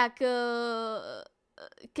 Tak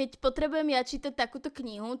keď potrebujem ja čítať takúto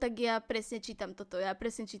knihu, tak ja presne čítam toto. Ja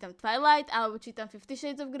presne čítam Twilight, alebo čítam 50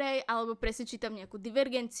 Shades of Grey, alebo presne čítam nejakú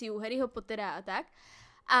Divergenciu, Harryho Pottera a tak.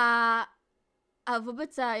 A vôbec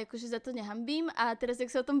sa akože za to nehanbím a teraz, ak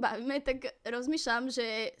sa o tom bavíme, tak rozmýšľam,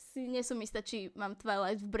 že si nie som istá, či mám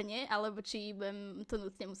Twilight v Brne, alebo či budem to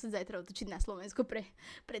nutne musieť zajtra otočiť na Slovensku pre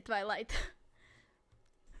Twilight.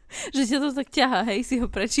 Že ťa to tak ťahá, hej, si ho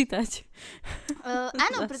prečítať.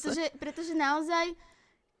 Áno, pretože naozaj,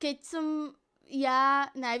 keď som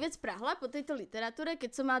ja najviac prahla po tejto literatúre,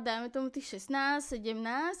 keď som mala, dajme tomu tých 16,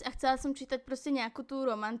 17 a chcela som čítať proste nejakú tú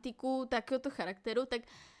romantiku takéhoto charakteru, tak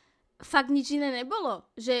fakt nič iné nebolo.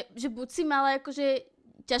 Že buď si mala akože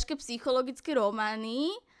ťažké psychologické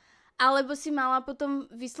romány, alebo si mala potom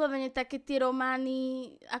vyslovene také tie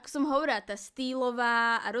romány, ako som hovorila, tá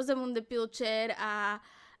Stýlová a Rosamunde Pilcher a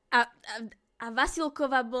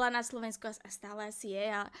Vasilková bola na Slovensku a stále asi je.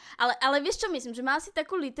 Ale vieš čo myslím? Že mala si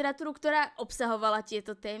takú literatúru, ktorá obsahovala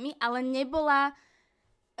tieto témy, ale nebola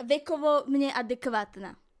vekovo mne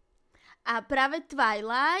adekvátna. A práve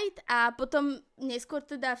Twilight a potom neskôr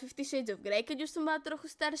teda 50 Shades of Grey, keď už som bola trochu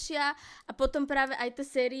staršia a potom práve aj tá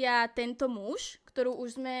séria Tento muž, ktorú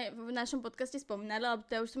už sme v našom podcaste spomínali, alebo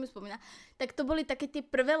teda už som ju spomínala, tak to boli také tie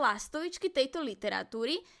prvé lastovičky tejto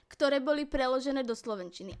literatúry, ktoré boli preložené do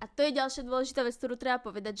slovenčiny. A to je ďalšia dôležitá vec, ktorú treba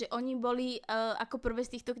povedať, že oni boli ako prvé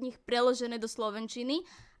z týchto kníh preložené do slovenčiny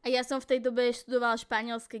a ja som v tej dobe študovala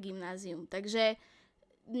španielské gymnázium, takže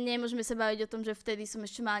nemôžeme sa baviť o tom, že vtedy som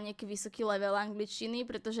ešte mala nejaký vysoký level angličtiny,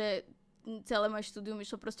 pretože celé moje štúdium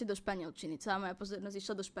išlo proste do španielčiny. Celá moja pozornosť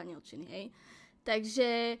išla do španielčiny, hej.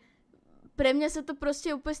 Takže pre mňa sa to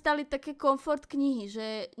proste úplne stali také komfort knihy, že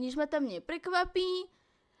nič ma tam neprekvapí,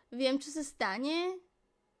 viem, čo sa stane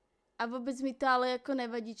a vôbec mi to ale ako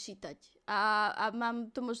nevadí čítať. A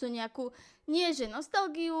mám to možno nejakú, nie že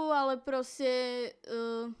nostalgiu, ale proste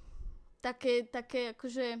také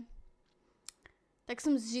akože tak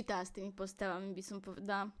som zžitá s tými postavami, by som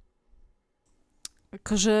povedala.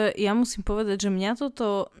 Akože ja musím povedať, že mňa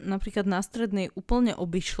toto napríklad na strednej úplne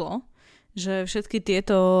obišlo, že všetky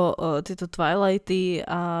tieto Twilighty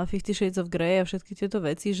a 50 Shades of Grey a všetky tieto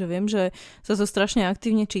veci, že viem, že sa to strašne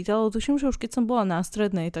aktívne čítalo. Tuším, že už keď som bola na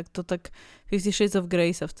strednej, tak to tak 50 Shades of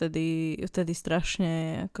Grey sa vtedy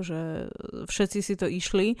strašne, akože všetci si to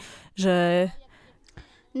išli, že...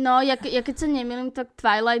 No, ja keď sa nemýlim, tak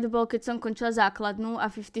Twilight bol, keď som končila základnú a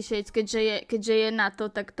 50 Shades, keďže je na to,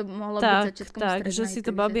 tak to mohlo byť začiatkom strednej. Tak, že si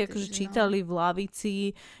to babi akože čítali v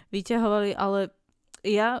lavici, vyťahovali, ale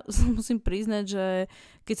ja musím priznať, že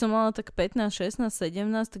keď som mala tak 15, 16, 17,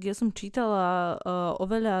 tak ja som čítala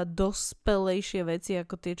oveľa dospelejšie veci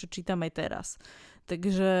ako tie, čo čítam aj teraz.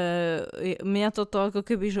 Takže mňa toto ako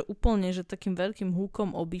keby, že úplne, že takým veľkým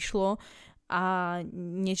húkom obišlo a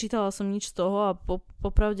nečítala som nič z toho a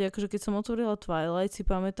popravde, akože keď som otvorila Twilight, si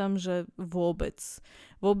pamätám, že vôbec,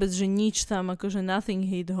 že nič tam, akože nothing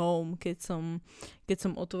hit home, keď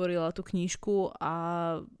som otvorila tú knižku a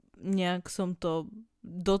nejak som to,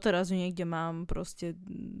 doteraz ju niekde mám proste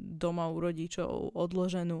doma u rodičov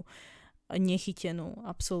odloženú, nechytenú,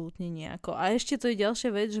 absolútne nejako. A ešte to je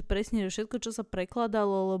ďalšia vec, že presne, že všetko, čo sa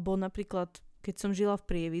prekladalo, lebo napríklad keď som žila v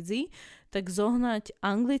Prievidzi, tak zohnať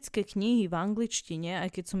anglické knihy v angličtine,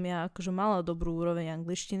 aj keď som ja akože mala dobrú úroveň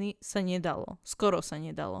angličtiny, sa nedalo. Skoro sa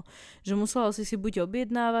nedalo. Že musela si buď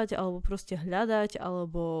objednávať, alebo proste hľadať,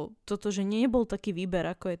 alebo toto, že nebol taký výber,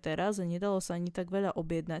 ako je teraz a nedalo sa ani tak veľa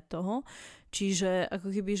objednať toho. Čiže ako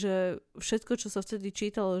keby, že všetko, čo sa vtedy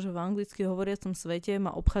čítalo, že v anglicky hovoriacom svete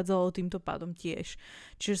ma obchádzalo týmto pádom tiež.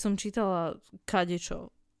 Čiže som čítala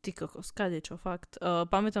kadečo. Ty kokos, kadečo, fakt.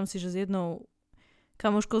 Pamätám si, že s jednou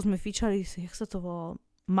kamoškou sme fičali, jak sa to volalo?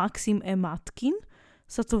 Maxim E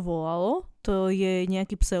sa to volalo. To je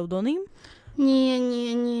nejaký pseudonym. Nie.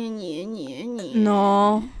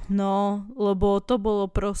 No, lebo to bolo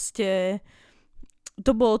proste...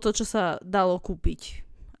 To bolo to, čo sa dalo kúpiť.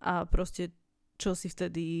 A proste, čo si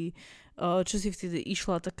vtedy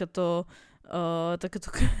išla takáto takéto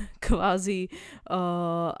kvázi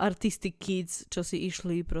artistic kids, čo si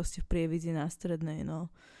išli proste v Prievidzi na Strednej, no.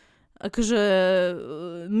 Akože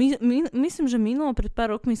myslím, že pred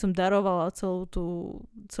pár rokmi som darovala celú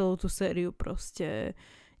tú sériu proste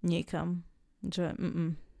niekam. Že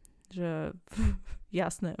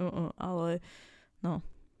jasné, ale no.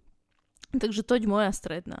 Takže toť moja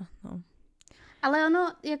stredná, no. Ale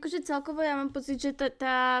ono, akože celkovo ja mám pocit, že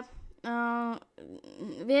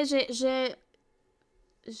vieš,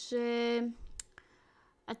 že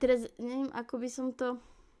a teraz neviem, ako by som to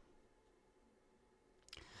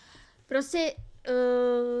proste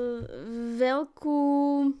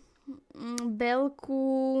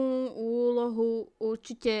veľkú úlohu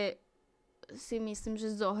určite si myslím,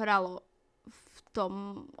 že zohralo v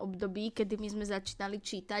tom období, kedy my sme začínali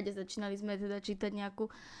čítať a začínali sme teda čítať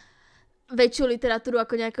nejakú väčšiu literatúru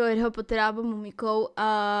ako nejakého Harryho Pottera alebo Mumikov. A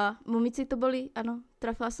Mumici to boli? Áno,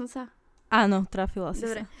 trafila som sa? Áno, trafila si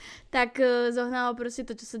Dobre. sa. Tak zohnalo proste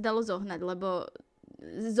to, čo sa dalo zohnať, lebo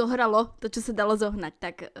zohralo to, čo sa dalo zohnať,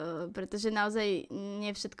 tak, pretože naozaj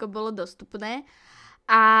nie všetko bolo dostupné.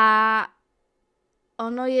 A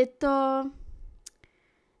ono je to...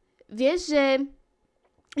 Vieš, že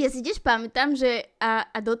ja si tiež pamätám, že a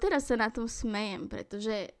doteraz sa na tom smejem,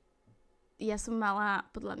 pretože ja som mala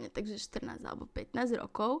podľa mňa takže 14 alebo 15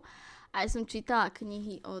 rokov a ja som čítala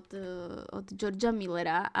knihy od Georgea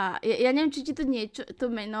Millera a ja neviem, či ti to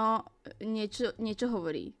meno niečo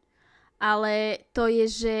hovorí. Ale to je,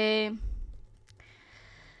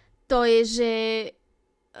 že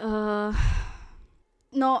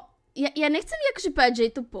no, ja nechcem akože povedať, že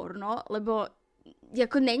je to porno, lebo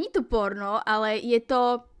ako není to porno, ale je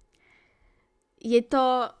to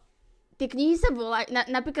tie knihy sa volajú,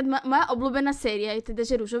 napríklad moja obľúbená séria je teda,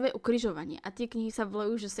 že Ružové ukrižovanie a tie knihy sa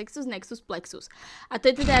volajú, že Sexus, Nexus, Plexus. A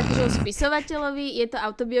to je teda akože o spisovateľovi, je to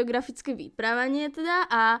autobiografické vyprávanie teda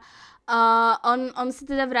a on sa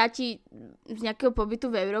teda vráti z nejakého pobytu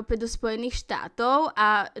v Európe do Spojených štátov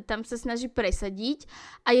a tam sa snaží presadiť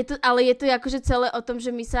a ale je to akože celé o tom,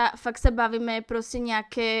 že my sa bavíme proste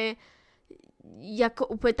nejaké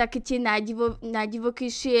ako úplne také tie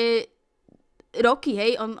najdivokejšie roky,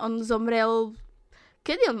 hej, on zomrel,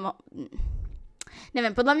 kedy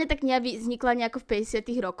neviem, podľa mňa tá kniha vznikla nejako v 50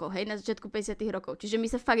 rokoch, hej, na začiatku 50 rokov, čiže my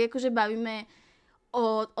sa fakt akože bavíme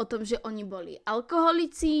o tom, že oni boli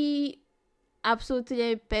alkoholici,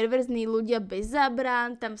 absolútne perverzní ľudia bez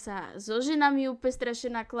zábran, tam sa so ženami úplne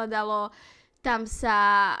strašne nakladalo, tam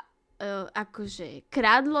sa akože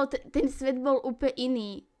kradlo, ten svet bol úplne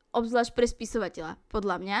iný, obzvlášť pre spisovateľa,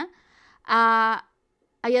 podľa mňa,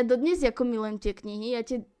 a ja dodnes ako milujem tie knihy, ja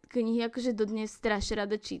tie knihy akože dodnes strašne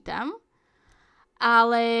rada čítam,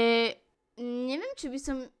 ale neviem, či by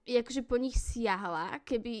som akože po nich siahla,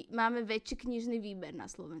 keby máme väčší knižný výber na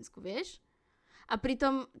Slovensku, vieš? A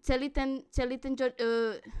pritom celý ten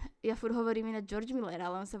ja furt hovorím na George Miller,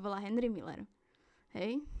 ale on sa volá Henry Miller,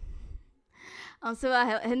 hej? On sa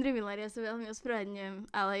volá Henry Miller, ja sa veľmi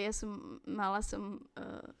ospravedlňujem, ale mala som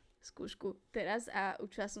skúšku teraz a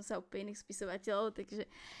učila som sa u iných spisovateľov, takže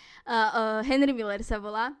Henry Miller sa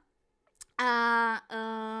volá. A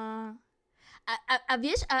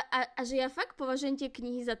vieš, že ja fakt považujem tie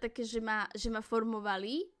knihy za také, že ma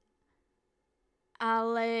formovali,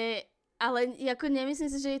 ale ako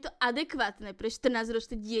nemyslím si, že je to adekvátne pre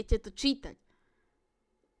 14-ročné dieťa to čítať.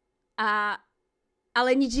 Ale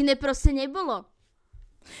nič iné proste nebolo.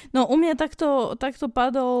 No u mňa takto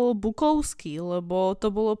padol Bukowski, lebo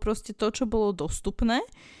to bolo proste to, čo bolo dostupné.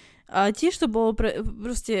 A tiež to bolo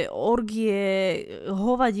proste orgie,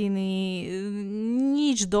 hovadiny,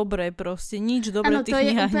 nič dobré proste, nič dobré v tých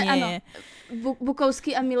knihách nie je.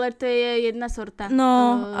 Bukowski a Miller to je jedna sorta.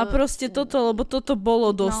 No a proste lebo toto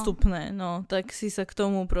bolo dostupné, no tak si sa k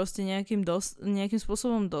tomu proste nejakým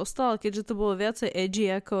spôsobom dostal, keďže to bolo viacej edgy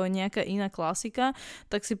ako nejaká iná klasika,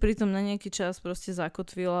 tak si pritom na nejaký čas proste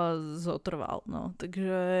zakotvila, zotrval, no,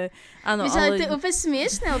 takže áno. Ale to je úplne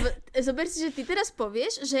smiešné, lebo zober si, že ty teraz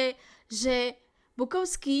povieš, že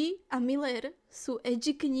Bukowski a Miller sú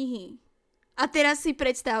edgy knihy. A teraz si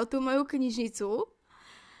predstav tú moju knižnicu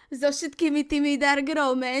so všetkými tými dark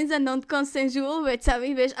romance a non-consensual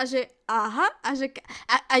vecami, vieš, a že aha, a že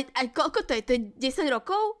a koľko to je? To je 10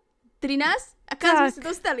 rokov? 13? A kam sme sa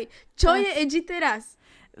dostali? Čo je edgy teraz?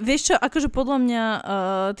 Vieš čo, akože podľa mňa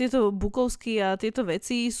tieto Bukowski a tieto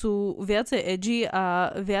veci sú viacej edgy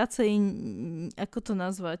a viacej, ako to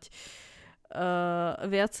nazvať,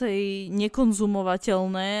 viacej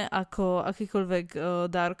nekonzumovateľné ako akýkoľvek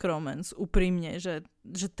dark romance, úprimne, že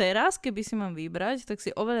teraz, keby si mám vybrať, tak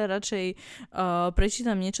si oveľa radšej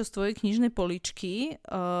prečítam niečo z tvojej knižnej poličky,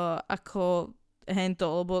 ako hento,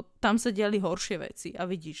 lebo tam sa diali horšie veci a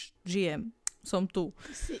vidíš, žijem, som tu.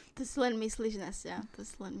 To si len myslíš, Nastia, to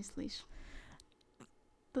si len myslíš.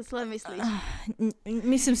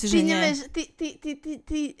 Myslím si, že nie. Nevieš,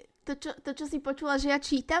 to, čo si počula, že ja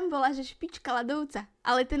čítam, bola, že špička ľadovca.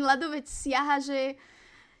 Ale ten ľadovec siaha, že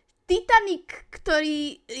Titanic,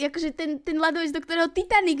 ktorý, akože ten ľadovec, do ktorého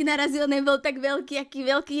Titanic narazil, nebol tak veľký, aký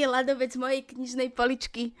veľký je ľadovec mojej knižnej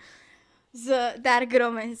poličky z Dark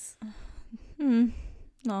Romance.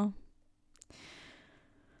 No.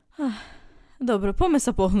 Dobre, poďme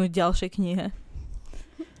sa pohnúť ďalšej knihe.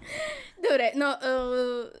 Dobre, no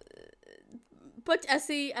poď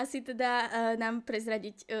asi teda nám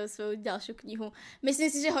prezradiť svoju ďalšiu knihu. Myslím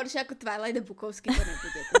si, že horšie ako Twilight a Bukowský to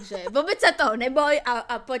nebude. Takže vôbec sa toho neboj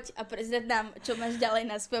a poď a prezrad nám, čo máš ďalej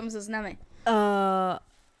na svojom zozname.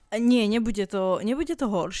 Nie, nebude to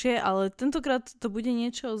horšie, ale tentokrát to bude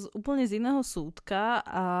niečo úplne z iného súdka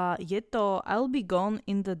a je to I'll Be Gone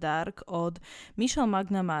in the Dark od Michelle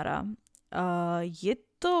McNamara. Je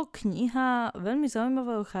to kniha veľmi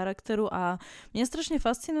zaujímavého charakteru a mňa strašne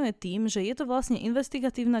fascinuje tým, že je to vlastne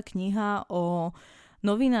investigatívna kniha o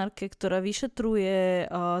novinárke, ktorá vyšetruje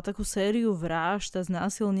takú sériu vražd a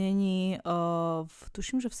znásilnení,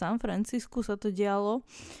 tuším, že v San Francisku sa to dialo.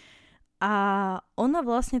 A ona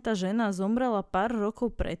vlastne, tá žena, zomrela pár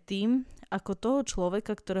rokov predtým, ako toho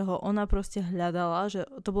človeka, ktorého ona proste hľadala, že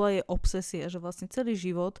to bola jej obsesia, že vlastne celý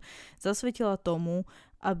život zasvetila tomu,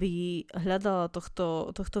 aby hľadala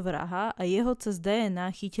tohto vraha a jeho cez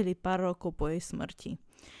DNA chytili pár rokov po jej smrti.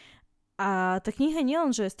 A tá kniha nie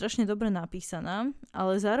len, že je strašne dobre napísaná,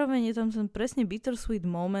 ale zároveň je tam ten presne bittersweet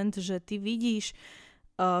moment, že ty vidíš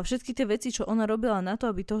všetky tie veci, čo ona robila na to,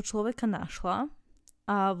 aby toho človeka našla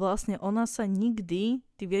a vlastne ona sa nikdy,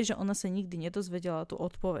 ty vieš, že ona sa nikdy nedozvedela tú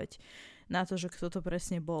odpoveď na to, že kto to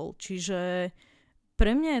presne bol. Čiže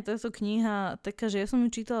pre mňa je táto kniha taká, že ja som ju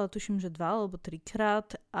čítala, tuším, že 2 alebo 3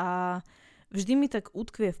 krát a vždy mi tak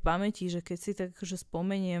utkvie v pamäti, že keď si tak akože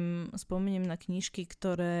spomeniem na knižky,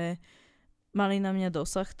 ktoré mali na mňa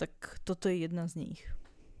dosah, tak toto je jedna z nich.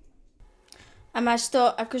 A máš to,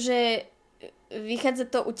 akože vychádza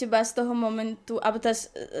to u teba z toho momentu, alebo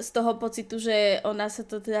z toho pocitu, že ona sa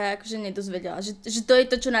to teda akože nedozvedela. Že to je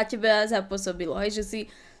to, čo na teba zapôsobilo, hej? Že si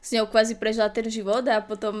s ňou kvázi prežila ten život a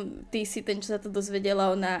potom ty si ten, čo sa to dozvedela,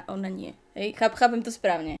 ona nie. Hej? Chápem to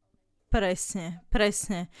správne. Presne.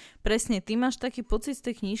 Ty máš taký pocit z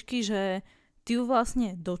tej knižky, že ty ju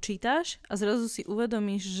vlastne dočítaš a zrazu si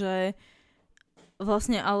uvedomíš, že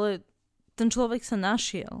vlastne ale ten človek sa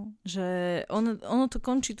našiel, že ono to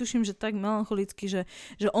končí, tuším, že tak melancholicky, že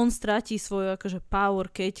on stratí svoju akože power,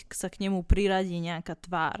 keď sa k nemu priradí nejaká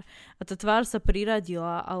tvár. A tá tvár sa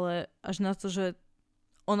priradila, ale až na to, že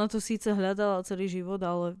ona to síce hľadala celý život,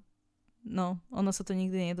 ale no, ona sa to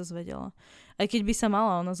nikdy nedozvedela. Aj keď by sa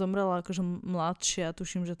mala, ona zomrela akože mladšia,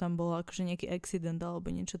 tuším, že tam bola akože nejaký accident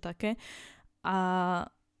alebo niečo také. A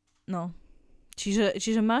no,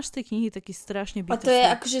 čiže máš z tej knihy taký strašne bytostný. A to je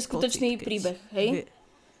akože skutočný príbeh, hej?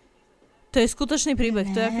 To je skutočný príbeh,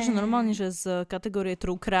 to je akože normálne, že z kategórie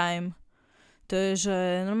true crime. To je,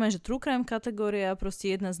 že normálne, že true crime kategória,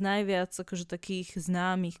 proste jedna z najviac akože takých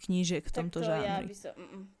známych knížiek v tomto žánri.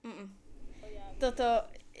 Toto,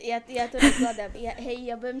 ja to nezvládam.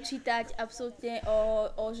 Ja budem čítať absolútne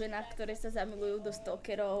o ženách, ktoré sa zamilujú do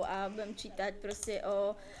stalkerov a budem čítať proste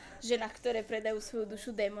o ženách, ktoré predajú svoju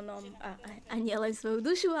dušu démonom a nie len svoju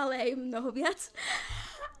dušu, ale aj mnoho viac.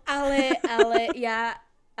 Ale ja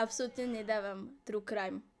absolútne nedávam true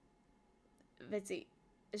crime veci.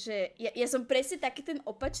 Že ja som presne taký ten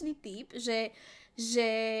opačný typ, že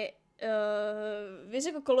vieš,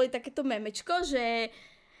 ako koluje takéto memečko, že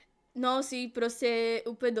no si proste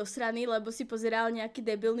úplne dosraný, lebo si pozeral nejaký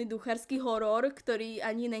debilný duchársky horor, ktorý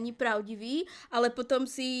ani není pravdivý, ale potom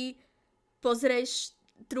si pozrieš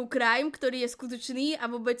true crime, ktorý je skutočný a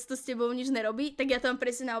vôbec to s tebou nič nerobí, tak ja to mám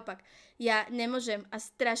presne naopak. Ja nemôžem a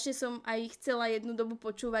strašne som aj chcela jednu dobu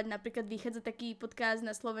počúvať, napríklad vychádza taký podcast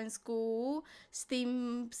na Slovensku s tým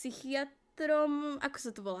psychiatrom, ako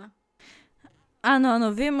sa to volá? Áno,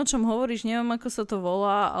 viem, o čom hovoríš, neviem, ako sa to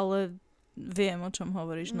volá, ale viem, o čom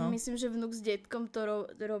hovoríš, no. Myslím, že vnuk s detkom to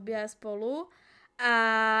robia spolu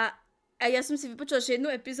a ja som si vypočula ešte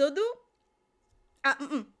jednu epizódu.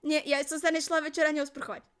 Nie, ja som sa nešla večer ani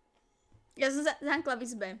osprchovať. Ja som sa zamkla v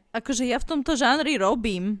izbe. Akože ja v tomto žánri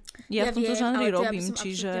robím. Ja v tomto žánri robím,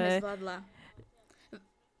 čiže...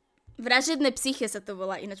 Vražedné psyché sa to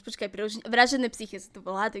volá, ináč počkaj, Vražedné psyché sa to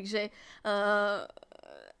volá, takže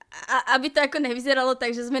aby to ako nevyzeralo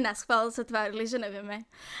tak, že sme naschvál sa tvárili, že nevieme.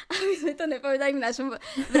 Aby sme to nepovedali v našom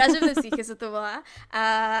vražednej psyche sa to volá. A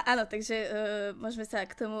áno, takže môžeme sa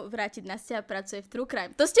k tomu vrátiť. Nastia pracuje v True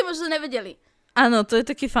Crime. To ste možno nevedeli. Áno, to je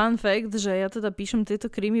taký fun fact, že ja teda píšem tieto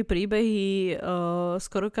krimi príbehy,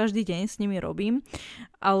 skoro každý deň s nimi robím,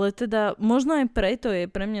 ale teda možno aj preto je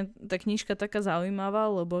pre mňa tá knižka taká zaujímavá,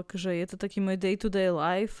 lebo akože je to taký môj day-to-day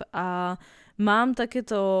life a mám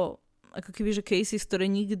takéto ako keby, že cases, ktoré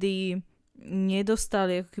nikdy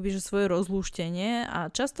nedostali ako keby, že svoje rozlúštenie a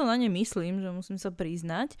často na ne myslím, že musím sa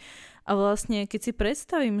priznať a vlastne keď si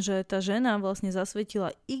predstavím, že tá žena vlastne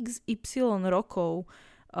zasvetila XY rokov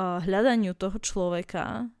hľadaniu toho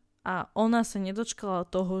človeka a ona sa nedočkala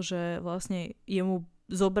toho, že vlastne jemu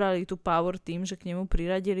zobrali tú power tým, že k nemu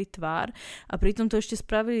priradili tvár a pritom to ešte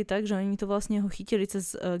spravili tak, že oni to vlastne ho chytili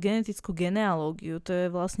cez genetickú genealógiu. To je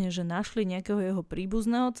vlastne, že našli nejakého jeho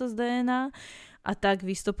príbuzného cez DNA a tak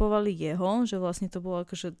vystopovali jeho, že vlastne to bola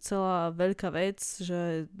akože celá veľká vec,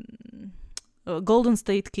 že Golden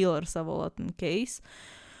State Killer sa volá ten case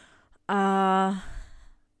a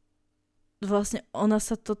vlastne ona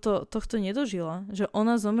sa tohto nedožila. Že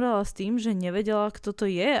ona zomrela s tým, že nevedela, kto to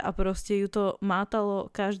je a proste ju to mátalo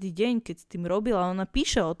každý deň, keď s tým robila. Ona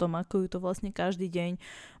píše o tom, ako ju to vlastne každý deň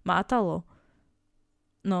mátalo.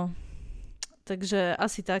 No, takže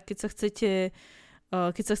asi tak, keď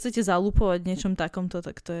sa chcete zalúpovať v niečom takomto,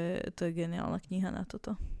 tak to je geniálna kniha na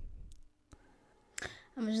toto.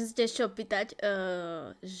 A môžem sa ťa ešte opýtať,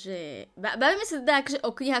 že bavíme sa teda akože o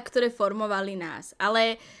knihách, ktoré formovali nás,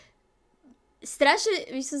 ale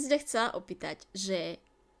strašne by som si ťa chcela opýtať, že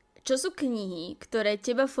čo sú knihy, ktoré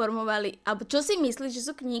teba formovali, alebo čo si myslíš, že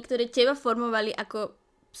sú knihy, ktoré teba formovali ako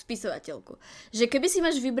spisovateľku? Že keby si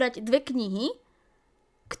máš vybrať 2 knihy,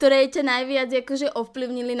 ktoré ťa najviac akože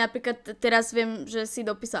ovplyvnili, napríklad teraz viem, že si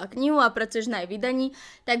dopísala knihu a pracuješ na jej vydaní,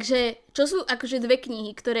 takže čo sú akože 2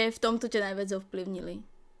 knihy, ktoré v tomto ťa najviac ovplyvnili?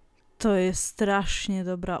 To je strašne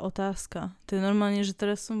dobrá otázka. To je normálne, že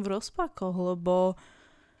teraz som v rozpakoch, lebo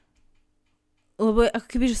je ako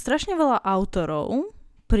keby, že strašne veľa autorov,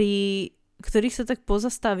 pri ktorých sa tak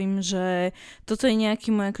pozastavím, že toto je nejaký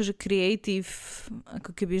môj akože creative, ako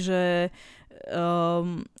keby, že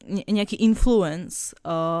nejaký influence.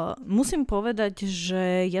 Musím povedať,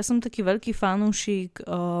 že ja som taký veľký fanúšik,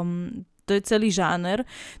 to je celý žáner,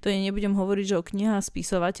 to nebudem hovoriť, že o knihách a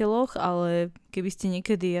spisovateľoch, ale keby ste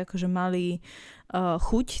niekedy akože mali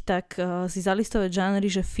chuť, tak si zalistovať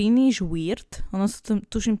žánry, že Finnish weird, ono sa to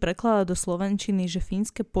tuším prekladá do slovenčiny, že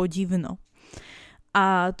fínske podivno.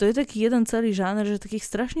 A to je taký jeden celý žáner, že takých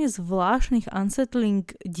strašne zvláštnych, unsettling,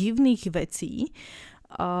 divných vecí,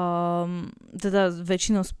 teda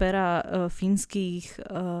väčšinou z pera fínskych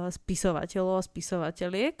spisovateľov a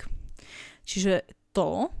spisovateľiek. Čiže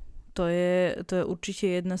to je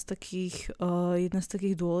určite jedna z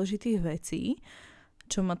takých dôležitých vecí,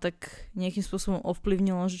 čo ma tak nejakým spôsobom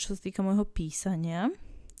ovplyvnilo, že čo sa týka môjho písania.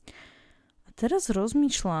 A teraz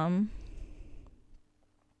rozmýšľam.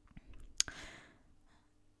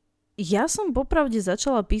 Ja som popravde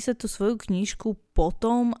začala písať tú svoju knižku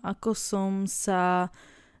potom, ako som sa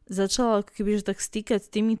začala ako keby, že tak stýkať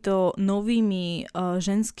s týmito novými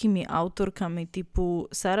ženskými autorkami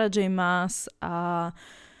typu Sarah J. Maas a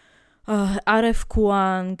R.F.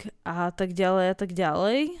 Kuang a tak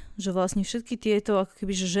ďalej, že vlastne všetky tieto ako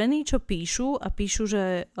keby, že ženy, čo píšu a píšu,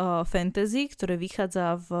 že fantasy, ktoré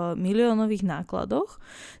vychádza v miliónových nákladoch,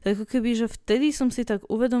 tak ako keby, že vtedy som si tak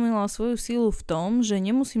uvedomila svoju sílu v tom, že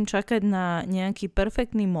nemusím čakať na nejaký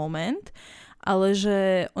perfektný moment, ale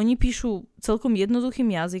že oni píšu celkom jednoduchým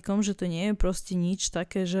jazykom, že to nie je proste nič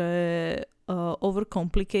také, že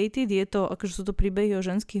overcomplicated, je to, akože sú to príbehy o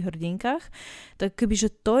ženských hrdinkách, tak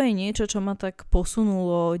kebyže to je niečo, čo ma tak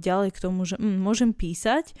posunulo ďalej k tomu, že môžem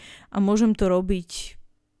písať a môžem to robiť,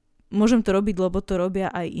 lebo to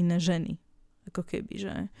robia aj iné ženy. Ako keby,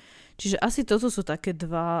 že. Čiže asi toto sú také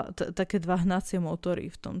dva hnacie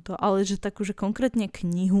motory v tomto, ale že takú, že konkrétne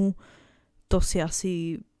knihu, to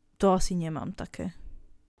asi nemám také.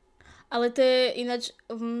 Ale to je ináč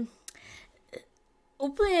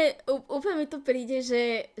úplne mi to príde,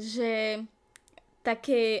 že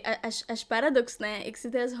také až paradoxné, jak si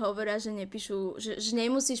teraz hovoria, že nepíšu, že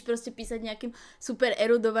nemusíš proste písať nejakým super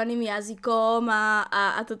erudovaným jazykom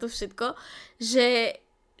a toto všetko, že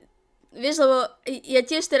vieš, lebo ja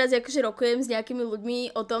tiež teraz akože rokujem s nejakými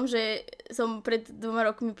ľuďmi o tom, že som pred 2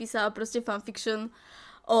 rokmi písala proste fanfiction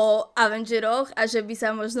o Avengeroch a že by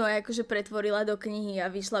sa možno akože pretvorila do knihy a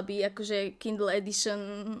vyšla by akože Kindle edition,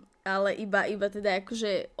 ale iba teda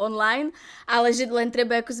akože online, ale že len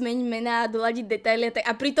treba ako zmeniť mená a doladiť detaily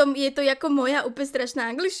a pritom je to ako moja úplne strašná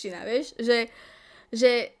angličtina, vieš,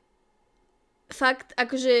 že fakt,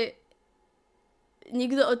 akože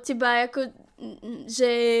nikto od teba, ako, že...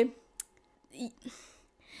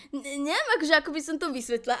 Neviem, akože ako by som to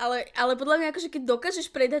vysvetla, ale podľa mňa, akože keď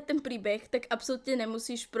dokážeš predať ten príbeh, tak absolútne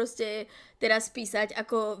nemusíš proste teraz písať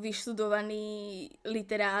ako vyštudovaný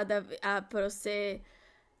literát a proste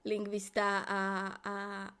lingvista a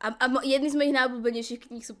jedny z mojich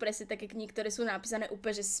najobľúbenejších kníh sú presne také knihy, ktoré sú napísané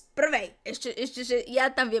úplne, že z prvej. Ešte, že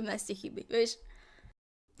ja tam viem nájsť tie chyby, vieš?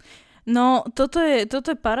 No, toto je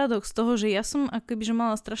paradox toho, že ja som akoby, že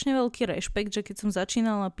mala strašne veľký rešpekt, že keď som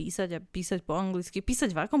začínala písať po anglicky,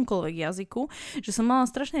 písať v akomkoľvek jazyku, že som mala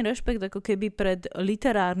strašný rešpekt ako keby pred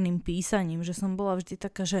literárnym písaním, že som bola vždy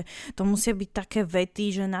taká, že to musia byť také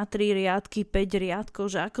vety, že na 3 riadky, 5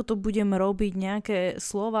 riadkov, že ako to budem robiť, nejaké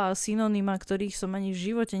slova, synonyma, ktorých som ani v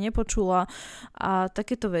živote nepočula a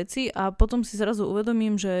takéto veci a potom si zrazu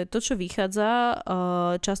uvedomím, že to, čo vychádza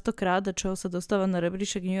častokrát a čo sa dostáva na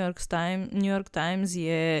rebríček New York Times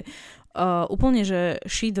je úplne, že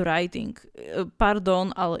shit writing.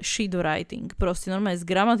 Pardon, ale shit writing. Proste normálne s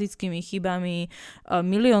gramatickými chybami,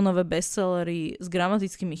 miliónové bestsellery s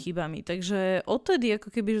gramatickými chybami. Takže odtedy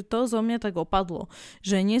ako keby, že to zo mňa tak opadlo.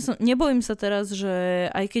 Že nebojím sa teraz,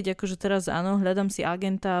 že aj keď akože teraz áno, hľadám si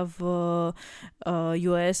agenta v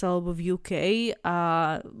US alebo v UK a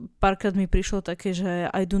párkrát mi prišlo také,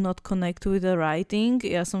 že I do not connect with the writing.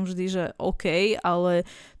 Ja som vždy, že OK, ale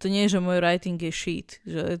to nie je, že môj writing je shit.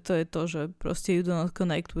 Že to je to, že proste you do not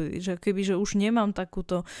connect with it. Že keby, že už nemám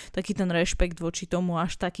taký ten rešpekt voči tomu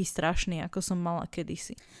až taký strašný, ako som mala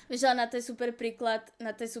kedysi. Vieš, ale na to je super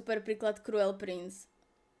príklad Cruel Prince.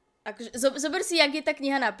 Akože, zober si, jak je tá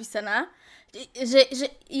kniha napísaná, že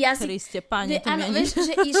jazyk... Kriste, páne, to áno, vieš,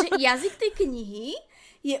 že jazyk tej knihy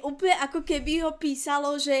je úplne ako keby ho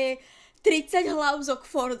písalo, že 30 hlav z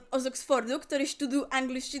Oxfordu, ktorí študujú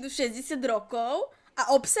angličtinu 60 rokov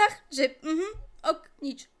a obsah, že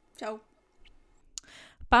nič. Čau.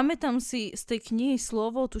 Pamätám si z tej knihy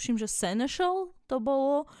slovo, tuším, že seneschal to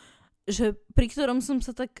bolo, že pri ktorom som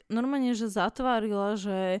sa tak normálne, že zatvárila,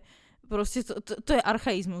 že proste to je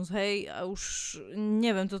archaizmus, hej, a už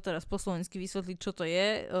neviem to teraz po slovensky vysvetliť, čo to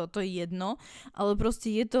je jedno, ale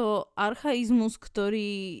proste je to archaizmus,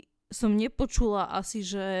 ktorý som nepočula asi,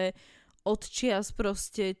 že od čias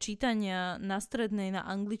proste čítania na strednej na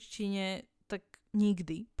angličtine, tak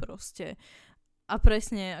nikdy proste. A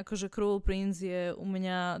presne, akože Cruel Prince je u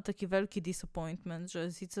mňa taký veľký disappointment,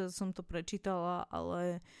 že síce som to prečítala,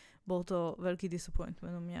 ale bol to veľký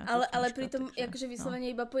disappointment u mňa. Ale pritom, akože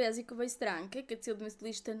vyslovene iba po jazykovej stránke, keď si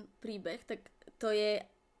odmyslíš ten príbeh, tak to je,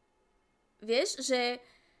 vieš, že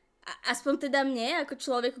aspoň teda mne, ako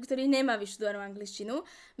človeku, ktorý nemá vyštudovanú angličtinu,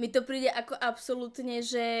 mi to príde ako absolútne,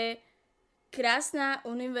 že krásna,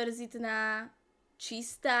 univerzitná,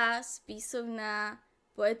 čistá, spisovná,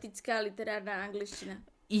 poetická, literárna angličtina.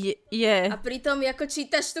 Je. A pritom, ako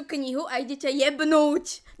čítaš tú knihu a ide ťa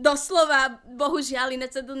jebnúť. Doslova, bohužiaľ,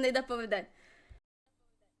 ináč sa to nedá povedať.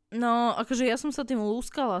 No, akože ja som sa tým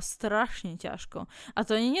lúskala strašne ťažko. A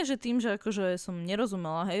to nie je, že tým, že akože som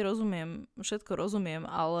nerozumela, hej, rozumiem, všetko rozumiem,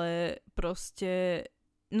 ale proste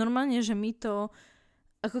normálne, že mi to,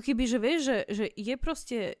 ako keby, že vieš, že je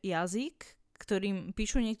proste jazyk, ktorým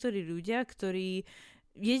píšu niektorí ľudia, ktorí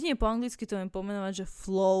jedine po anglicky to viem pomenovať, že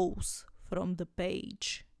flows from the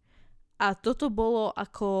page. A toto bolo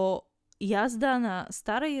ako jazda na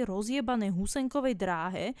starej rozjebanej husenkovej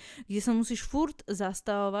dráhe, kde sa musíš furt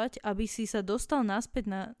zastavovať, aby si sa dostal naspäť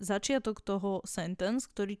na začiatok toho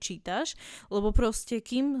sentence, ktorý čítaš, lebo proste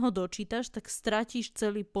kým ho dočítaš, tak stratíš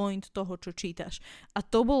celý point toho, čo čítaš. A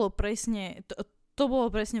to bolo presne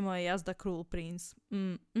moja jazda Cruel Prince.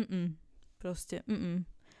 Proste.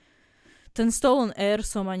 Ten Stolen Air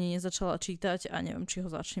som ani nezačala čítať a neviem, či ho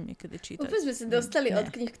začnem niekedy čítať. Úplne sme sa dostali od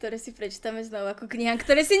kníh, ktoré si prečítame znovu ako knihám,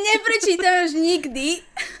 ktoré si neprečítame už nikdy.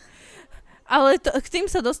 Ale k tým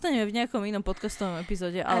sa dostaneme v nejakom inom podcastovom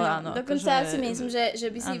epizóde, ale áno. Dokonca si myslím, že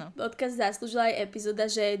by si podcast zaslúžila aj epizóda,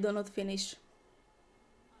 že do not finish.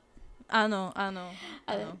 Áno.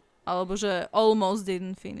 Alebo že almost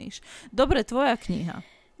didn't finish. Dobre, tvoja kniha.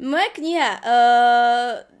 Moja kniha,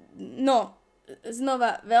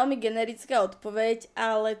 znova, veľmi generická odpoveď,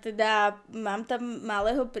 ale teda mám tam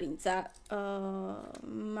Malého princa.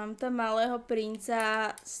 Mám tam Malého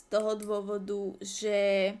princa z toho dôvodu,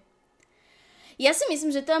 že ja si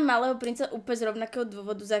myslím, že tam Malého princa úplne z rovnakého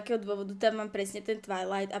dôvodu, z akého dôvodu tam mám presne ten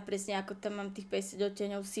Twilight a presne ako tam mám tých 50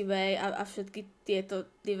 odtieňov sivej a všetky tieto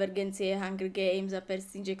divergencie Hunger Games a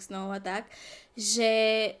Percy Jacksonov a tak, že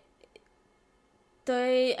to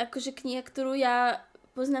je akože kniha, ktorú ja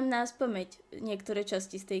poznám náspamäť niektoré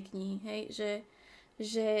časti z tej knihy, hej,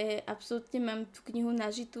 že absolútne mám tú knihu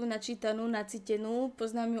nažitú, načítanú, nacítenú,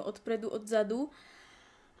 poznám ju odpredu, odzadu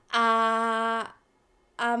a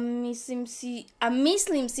myslím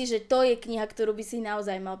si, že to je kniha, ktorú by si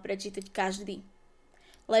naozaj mal prečítať každý.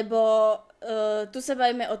 Lebo tu sa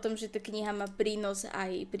bavíme o tom, že tá kniha má prínos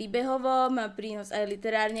aj príbehovo, má prínos aj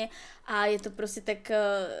literárne a je to proste tak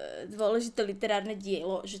dôležité literárne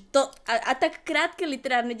dielo, že to, a tak krátke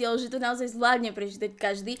literárne dielo, že to naozaj zvládne prečítať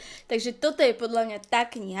každý. Takže toto je podľa mňa tá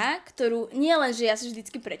kniha, ktorú nie len, že ja si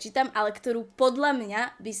vždycky prečítam, ale ktorú podľa mňa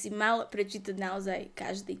by si mal prečítať naozaj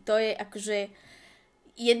každý. To je akože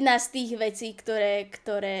jedna z tých vecí, ktoré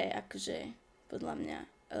akože podľa mňa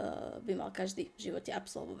by mal každý v živote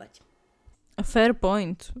absolvovať. Fair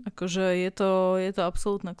point. Akože je to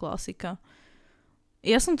absolútna klasika.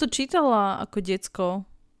 Ja som to čítala ako decko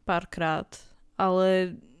párkrát,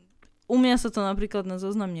 ale u mňa sa to napríklad na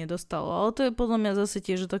zoznam nedostalo. Ale to je podľa mňa zase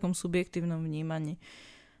tiež o takom subjektívnom vnímaní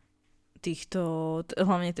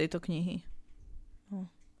hlavne tejto knihy. No.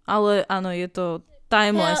 Ale áno, je to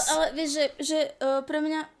timeless. Ja, ale vieš, že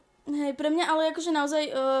pre mňa ale akože naozaj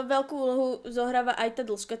veľkú úlohu zohráva aj tá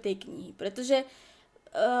dĺžka tej knihy, pretože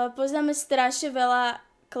poznáme strašne veľa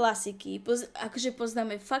klasiky, akože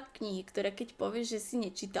poznáme fakt knihy, ktoré keď povieš, že si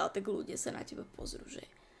nečítal, tak ľudia sa na teba pozrú, že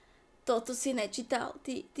toto si nečítal,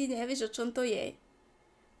 ty nevieš, o čom to je.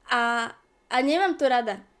 A nemám to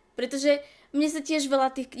rada, pretože mne sa tiež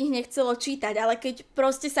veľa tých kníh nechcelo čítať, ale keď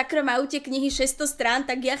proste sakra majú tie knihy 600 strán,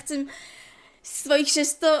 tak ja chcem svojich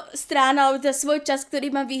 600 strán, alebo teda svoj čas,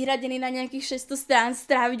 ktorý mám vyhradený na nejakých 600 strán,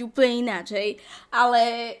 stráviť úplne ináč, hej.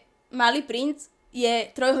 Ale Malý princ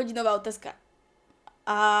je 3-hodinová otázka.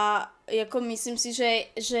 A ako myslím si, že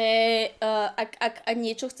ak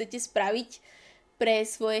niečo chcete spraviť pre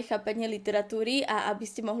svoje chápanie literatúry a aby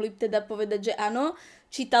ste mohli teda povedať, že áno,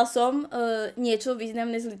 čítal som niečo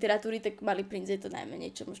významné z literatúry, tak Malý princ je to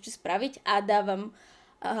najmenej, čo môžete spraviť a dávam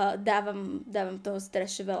toho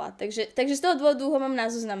strašne veľa. Takže z toho dôvodu ho mám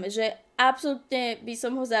na zozname, že absolútne by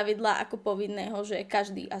som ho zaviedla ako povinného, že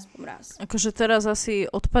každý aspoň raz. Akože teraz asi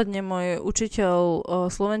odpadne môj učiteľ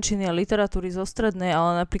slovenčiny a literatúry zo strednej,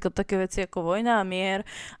 ale napríklad také veci ako Vojna a mier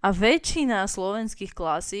a väčšina slovenských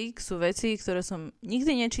klasík sú veci, ktoré som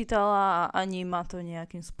nikdy nečítala a ani ma to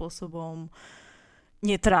nejakým spôsobom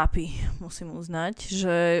netrápi, musím uznať,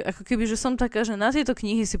 že ako keby, že som taká, že na tieto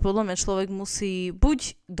knihy si podľa mňa človek musí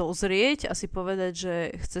buď dozrieť a si povedať, že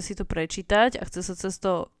chce si to prečítať a chce sa cez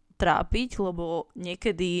to trápiť, lebo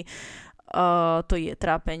niekedy to je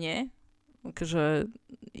trápenie, takže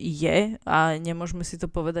je a nemôžeme si to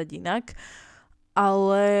povedať inak,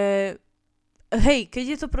 ale hej, keď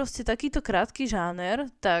je to proste takýto krátky žáner,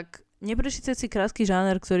 tak neprečítať si krátky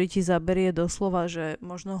žáner, ktorý ti zaberie doslova, že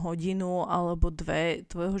možno hodinu alebo 2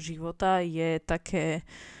 tvojho života je také,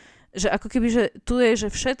 že ako keby, že tu je, že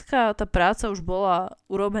všetká tá práca už bola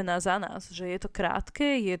urobená za nás, že je to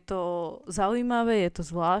krátke, je to zaujímavé, je to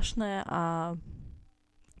zvláštne a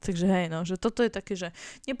takže hej, no, že toto je také, že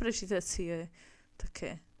neprečítať si je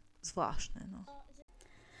také zvláštne, no.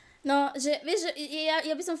 No, že vieš, že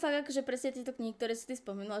ja by som fakt akože presne tieto knihy, ktoré si ty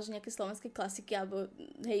spomenula, že nejaké slovenské klasiky, alebo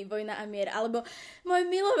hej, Vojna a mier, alebo môj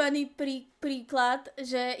milovaný príklad,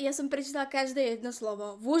 že ja som prečítala každé jedno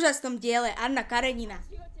slovo v úžasnom diele Anna Karenina.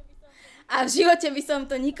 A v živote by som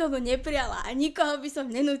to nikomu nepriala a nikoho by som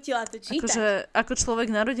nenútila to čítať. Akože ako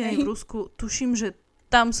človek narodený v Rusku, tuším, že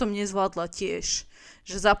tam som nezvládla tiež.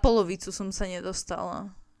 Že za polovicu som sa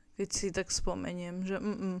nedostala, keď si tak spomeniem, že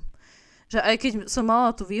že aj keď som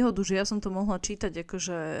mala tú výhodu, že ja som to mohla čítať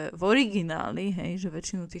akože v origináli, hej, že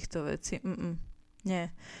väčšinu týchto vecí, nie.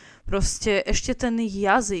 Proste ešte ten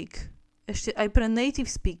jazyk, ešte aj pre native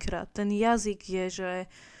speakera, ten jazyk je, že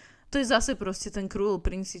to je zase proste ten cruel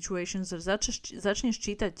prince situation, že začneš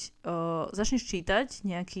čítať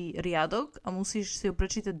nejaký riadok a musíš si ho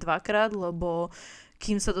prečítať 2-krát, lebo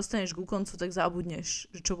kým sa dostaneš ku koncu, tak zabudneš,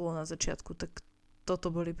 že čo bolo na začiatku. Tak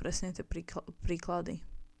toto boli presne tie príklady.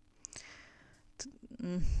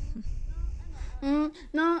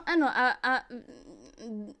 No áno a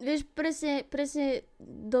vieš presne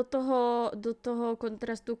do toho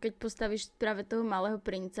kontrastu, keď postavíš práve toho Malého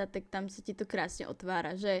princa, tak tam sa ti to krásne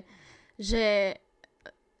otvára, že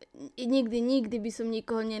nikdy by som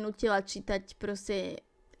nikoho nenútila čítať proste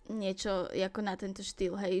niečo ako na tento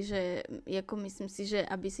štýl, hej, že ako myslím si, že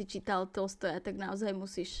aby si čítal Tolstoja, tak naozaj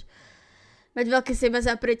musíš mať veľké seba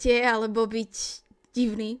zapretie alebo byť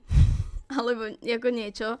divný alebo ako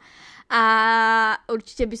niečo. A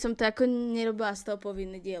určite by som to ako nerobila z toho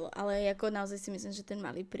povinné dielo. Ale ako naozaj si myslím, že ten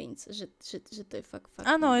Malý princ, že to je fakt.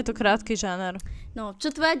 Áno, je to krátky žáner. No,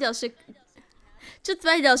 čo tvoja ďalšia... Čo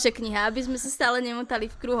tvoja ďalšia kniha, aby sme sa stále nemotali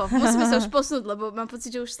v kruhoch? Musíme sa už posunúť, lebo mám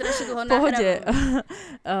pocit, že už strašne dlho nahrávame.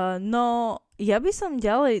 No, ja by som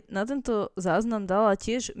ďalej na tento záznam dala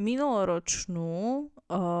tiež minuloročnú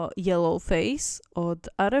Yellow Face od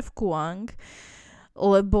R.F. Kuang,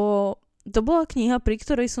 lebo to bola kniha, pri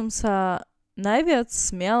ktorej som sa najviac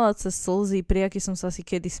smiala cez slzy, pri aký som sa asi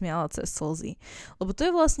kedy smiala cez slzy. Lebo to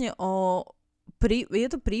je vlastne je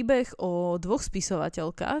to príbeh o dvoch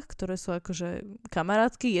spisovateľkách, ktoré sú akože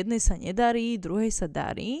kamarátky. Jednej sa nedarí, druhej sa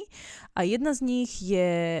darí. A jedna z nich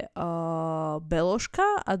je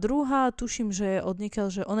Beložka a druhá, tuším, že je odniekiaľ,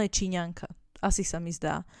 že ona je Číňanka. Asi sa mi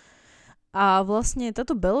zdá. A vlastne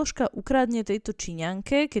táto Beložka ukradne tejto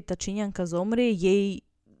Číňanke, keď tá Číňanka zomrie, jej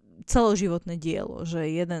celoživotné dielo. Že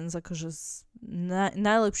jeden z akože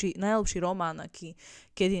najlepší román, aký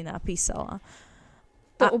kedy napísala.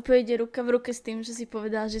 To úplne ide ruka v ruke s tým, že si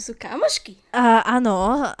povedala, že sú kamošky.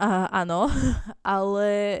 Áno, ale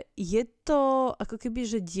je to ako keby,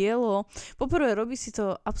 že dielo, poprvé robí si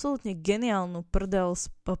to absolútne geniálnu prdel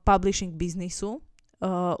z publishing biznisu.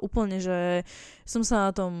 Úplne, že som sa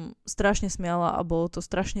na tom strašne smiala a bolo to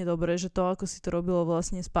strašne dobré, že to, ako si to robilo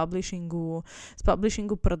vlastne z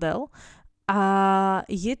publishingu prdel. A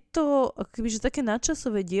je to akoby, že také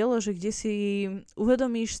nadčasové dielo, že kde si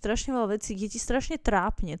uvedomíš strašne veľa vecí, kde ti strašne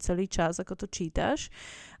trápne celý čas, ako to čítaš,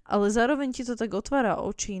 ale zároveň ti to tak otvára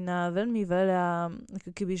oči na veľmi veľa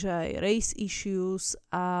ako keby, že aj race issues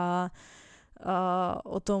a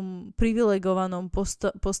o tom privilegovanom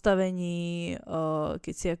postavení,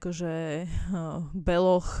 keď si akože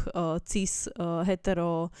beloch, cis,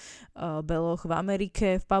 hetero, beloch v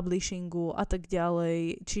Amerike, v publishingu a tak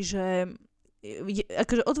ďalej. Čiže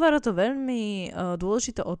akože otvára to veľmi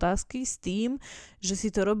dôležité otázky s tým, že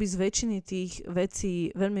si to robí z väčšiny tých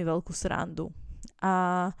vecí veľmi veľkú srandu.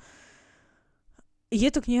 A je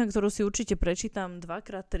to kniha, ktorú si určite prečítam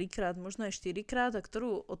 2-krát, 3-krát, možno aj 4-krát a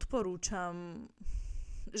ktorú odporúčam,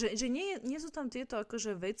 že nie sú tam tieto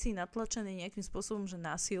akože veci natlačené nejakým spôsobom, že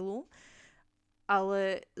na silu,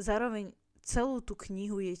 ale zároveň celú tú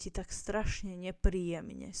knihu je ti tak strašne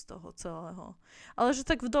nepríjemne z toho celého. Ale že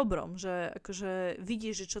tak v dobrom, že akože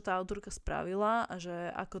vidíš, že čo tá autorka spravila a že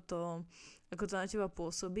ako to na teba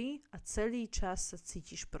pôsobí a celý čas sa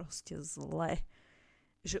cítiš proste zle.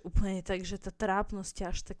 Že úplne tak, že tá trápnosť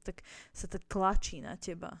až tak sa tak tlačí na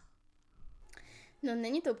teba. No,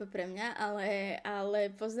 není to úplne pre mňa, ale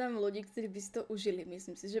poznám ľudí, ktorí by si to užili.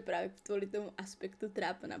 Myslím si, že práve kvôli tomu aspektu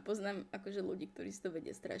trápna. Poznám akože ľudí, ktorí si to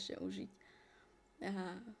vedia strašne užiť.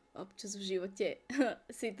 A občas v živote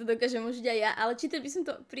si to dokážem užiť aj ja, ale čítať by som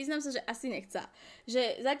to, priznám sa, že asi nechcela.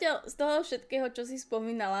 Že zatiaľ z toho všetkého, čo si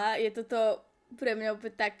spomínala, je toto pre mňa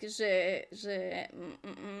úplne tak, že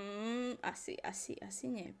asi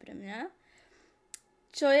nie je pre mňa.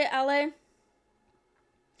 Čo je ale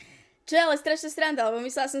strašná sranda, lebo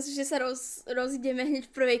myslela som si, že sa rozídeme hneď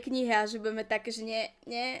v prvej knihe a že budeme také, že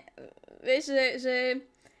nie, vieš, že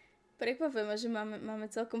prekvapujeme, že máme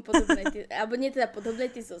celkom podobné alebo nie teda podobné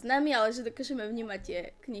tie zoznamy, ale že dokážeme vnímať tie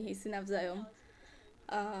knihy si navzájom.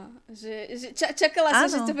 A že čakala som,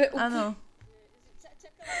 že to bude úplne... Áno.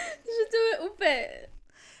 Že to bude úplne...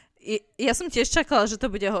 Ja som tiež čakala, že to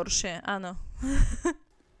bude horšie, áno.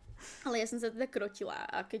 Ale ja som sa teda krotila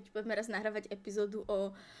a keď budeme raz nahrávať epizódu o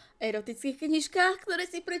erotických knižkách, ktoré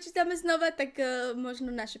si prečítame znova, tak možno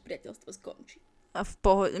naše priateľstvo skončí. A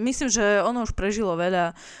myslím, že ono už prežilo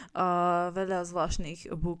veľa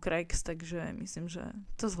zvláštnych book cracks, takže myslím, že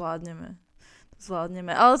to zvládneme.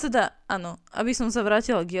 Ale teda, áno, aby som sa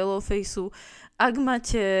vrátila k Yellowfaceu, ak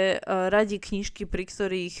máte radi knižky, pri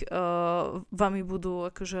ktorých vami budú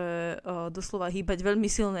akože doslova hýbať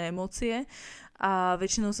veľmi silné emócie a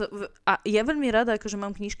väčšinou a ja veľmi rada akože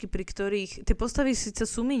mám knižky, pri ktorých tie postavy síce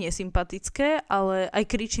sú mi nesympatické, ale aj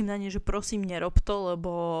kričím na ne, že prosím nerob to,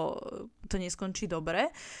 lebo to neskončí dobre,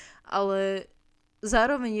 ale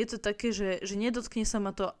zároveň je to také, že nedotkne sa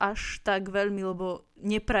ma to až tak veľmi, lebo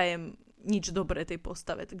neprajem nič dobré tej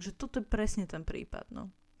postave, takže toto je presne ten prípad, no.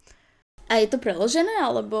 A je to preložené,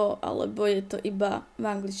 alebo je to iba v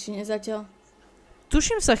angličtine zatiaľ?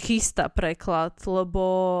 Tuším sa chystá preklad,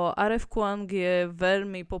 lebo R.F. Kuang je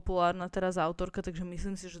veľmi populárna teraz autorka, takže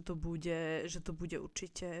myslím si, že to bude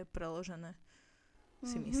určite preložené.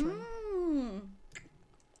 Si myslím.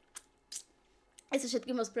 Ja sa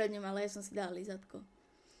všetkým ospravedlňujem, ale ja som si dala lízatko.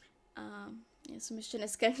 A ja som ešte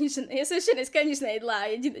dneska nič nejedla a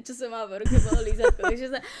jediné, čo som mala v ruke, bolo lízatko.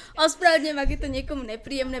 Takže sa ospravedlňujem, ak je to niekomu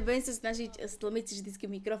nepríjemné, budem sa snažiť stlmiť si vždycky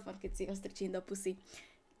mikrofón, keď si ho strčím do pusy.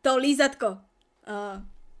 To lízatko.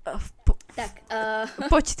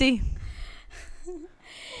 Poď ty.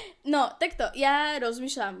 No, takto, ja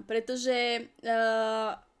rozmýšľam, pretože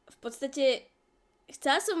v podstate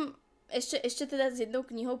chcela som ešte teda s jednou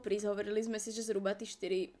knihou prísť, hovorili sme si, že zhruba tých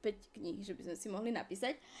 4-5 kníh, že by sme si mohli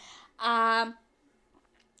napísať. A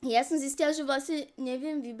ja som zistila, že vlastne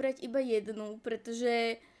neviem vybrať iba jednu,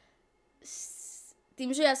 pretože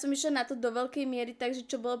tým, že ja som išla na to do veľkej miery, takže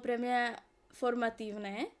čo bolo pre mňa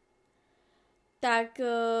formatívne, tak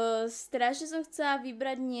strašne som chcela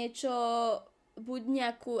vybrať niečo, buď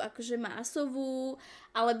nejakú akože masovú,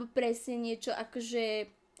 alebo presne niečo akože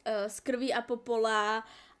z krvi a popola,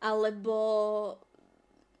 alebo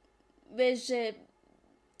vieš, že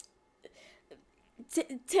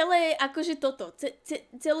celé akože toto,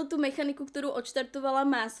 celú tú mechaniku, ktorú odštartovala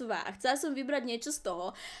Másová, a chcela som vybrať niečo z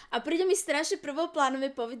toho a príde mi strašne prvoplánové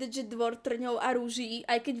povedať, že Dvor trňov a rúží,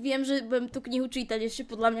 aj keď viem, že budem tú knihu čítať ešte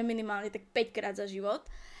podľa mňa minimálne tak 5 krát za život.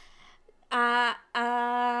 A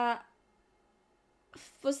v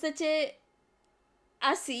podstate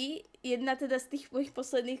asi jedna teda z tých mojich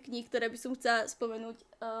posledných kníh, ktoré by som chcela spomenúť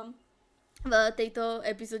v tejto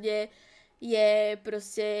epizóde, je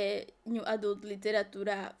proste new adult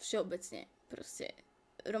literatúra všeobecne. Proste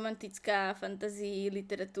romantická fantasy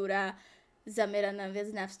literatúra zameraná viac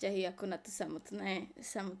na vzťahy ako na to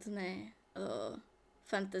samotné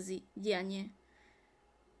fantasy dianie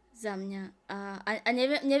za mňa. A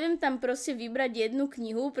neviem tam proste vybrať jednu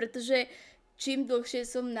knihu, pretože čím dlhšie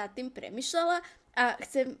som nad tým premyšľala, a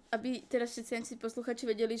chcem, aby teraz všetci posluchači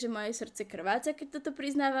vedeli, že moje srdce krváca, keď toto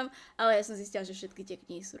priznávam, ale ja som zistila, že všetky tie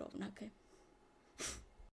knihy sú rovnaké.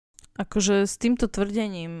 Akože s týmto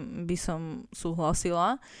tvrdením by som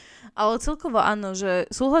súhlasila, ale celkovo áno,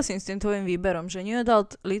 že súhlasím s tým tvojim výberom, že new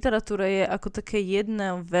adult literatúra je ako také jeden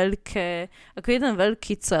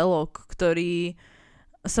veľký celok, ktorý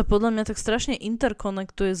sa podľa mňa tak strašne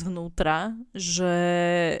interkonektuje zvnútra, že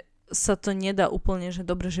sa to nedá úplne, že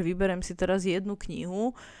dobre, že vyberiem si teraz jednu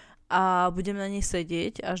knihu a budem na nej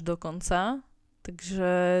sedieť až do konca,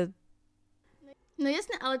 takže... No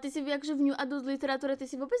jasné, ale ty si akože v new adult literatúre, ty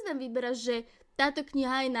si vôbec nevyberáš, že táto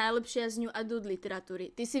kniha je najlepšia z new adult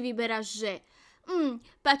literatúry. Ty si vyberáš, že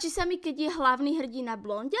páči sa mi, keď je hlavný hrdina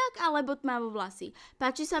blondiak alebo tmavovlasý.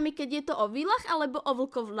 Páči sa mi, keď je to o vilách alebo o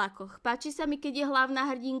vlkovlakoch. Páči sa mi, keď je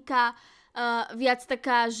hlavná hrdinka viac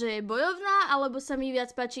taká, že bojovná, alebo sa mi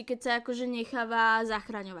viac páči, keď sa akože necháva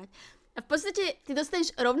zachraňovať. A v podstate ty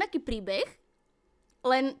dostaneš rovnaký príbeh,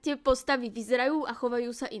 len tie postavy vyzerajú a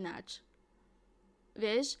chovajú sa ináč.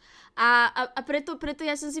 Vieš? A preto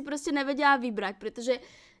ja som si proste nevedela vybrať, pretože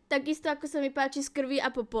takisto ako sa mi páči z krvi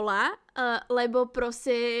a popola, lebo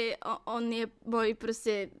proste on je môj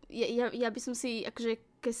proste, ja by som si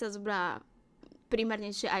akože keď sa zobrala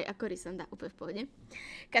primárnejšie aj ako Rysanda, úplne v pohode.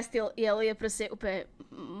 Castiel je proste úplne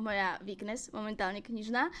moja weakness, momentálne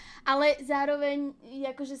knižná, ale zároveň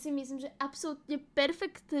akože si myslím, že absolútne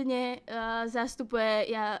perfektne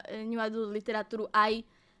zastupuje new adult literatúru aj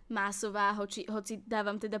Másová, hoci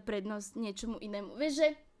dávam teda prednosť niečomu inému.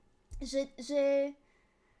 Vieš, že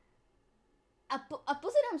a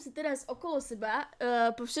pozerám si teraz okolo seba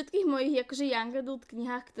po všetkých mojich akože young adult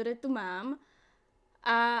knihách, ktoré tu mám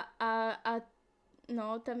a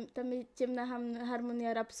no, tam je Temná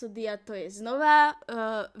harmonia Rapsodia, to je znova,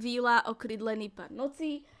 Víla, Okrydlený pán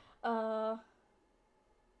noci.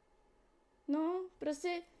 No,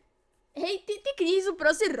 proste, hej, tie knihy sú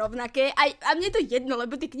proste rovnaké, a mne to jedno,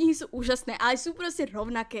 lebo tie knihy sú úžasné, ale sú proste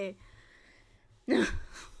rovnaké.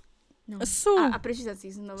 No. Sú. A prečítam si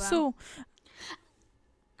ich znova. Sú.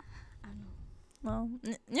 No,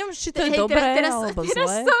 neviem, či to je dobré, alebo zlé.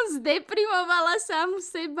 Teraz som zdeprimovala samu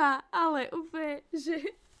seba, ale úplne, že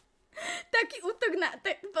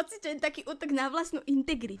taký útok na vlastnú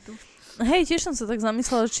integritu. Hej, tiež som sa tak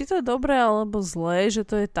zamyslela, či to je dobré alebo zlé, že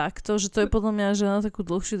to je takto, že to je podľa mňa že na takú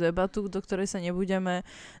dlhšiu debatu, do ktorej sa nebudeme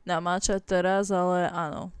namáčať teraz, ale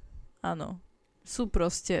áno, sú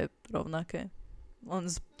proste rovnaké.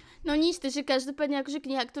 No nič, takže každopádne akože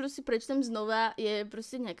kniha, ktorú si prečítam znova, je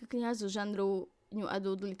proste nejaká kniha zo žánru new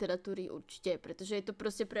adult literatúry určite, pretože je to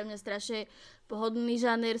proste pre mňa strašne pohodlný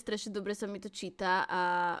žáner, strašne dobre sa mi to číta a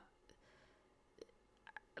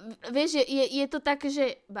vieš, je to také,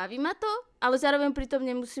 že baví ma to, ale zároveň pritom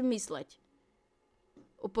nemusím mysleť.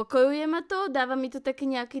 Upokojuje ma to, dáva mi to taký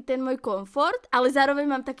nejaký ten môj komfort, ale zároveň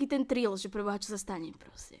mám taký ten thrill, že preboha, čo sa stane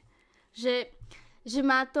proste. Že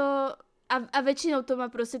má to... A väčšinou to má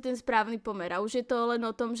proste ten správny pomer. A už je to len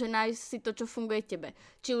o tom, že nájsť si to, čo funguje tebe.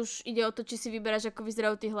 Či už ide o to, či si vyberáš, ako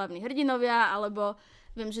vyzerajú tí hlavní hrdinovia, alebo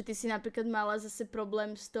viem, že ty si napríklad mala zase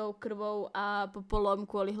problém s tou krvou a popolom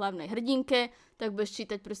kvôli hlavnej hrdinke, tak budeš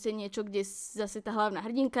čítať proste niečo, kde zase tá hlavná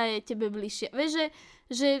hrdinka je tebe bližšie. Vieš,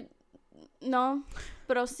 že No,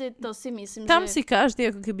 proste to si myslím, Tam že... si každý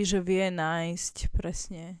ako keby, že vie nájsť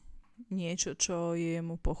presne niečo, čo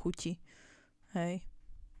jemu pochutí. Hej.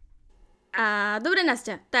 A dobre,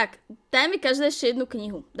 Nastia, tak, daj mi každá ešte jednu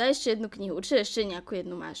knihu. Daj ešte jednu knihu, určite ešte nejakú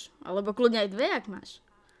jednu máš. Alebo kľudne aj dve, ak máš.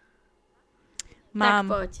 Tak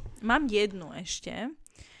poď. Mám jednu ešte.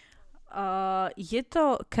 Je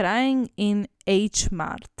to Crying in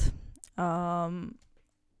H-Mart.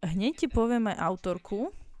 Hneď ti poviem aj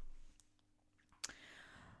autorku.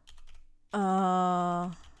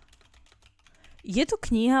 Je to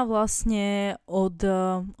kniha vlastne od...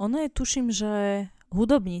 Ona je, tuším, že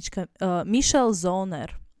hudobníčka. Michelle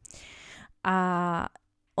Zoner. A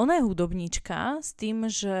ona je hudobníčka s tým,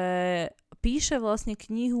 že píše vlastne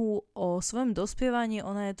knihu o svojom dospievaní.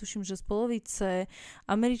 Ona je, tuším, že z polovice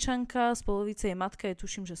Američanka, z polovice jej matka je,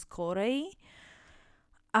 tuším, že z Korei.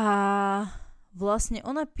 A vlastne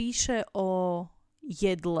ona píše o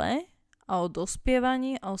jedle a o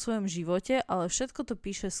dospievaní a o svojom živote, ale všetko to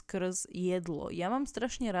píše skrz jedlo. Ja mám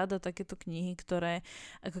strašne rada takéto knihy, ktoré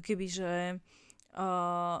ako keby, že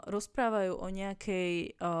rozprávajú o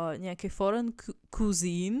nejakej foreign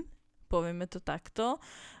cuisine, povieme to takto,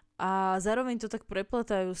 a zároveň to tak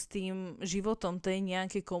prepletajú s tým životom tej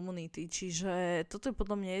nejakej komunity. Čiže toto je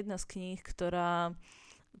podľa mňa jedna z kníh, ktorá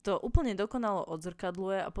to úplne dokonalo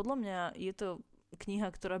odzrkadluje a podľa mňa je to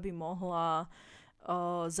kniha, ktorá by mohla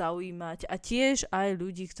zaujímať a tiež aj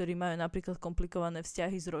ľudí, ktorí majú napríklad komplikované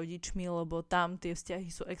vzťahy s rodičmi, lebo tam tie vzťahy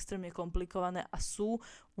sú extrémne komplikované a sú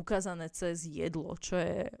ukázané cez jedlo, čo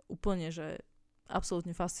je úplne, že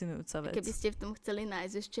absolútne fascinujúca vec. Keby ste v tom chceli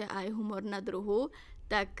nájsť ešte aj humor na druhu,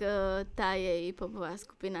 tak tá jej popová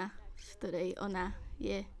skupina, v ktorej ona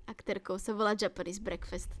je aktérkou, sa volá Japanese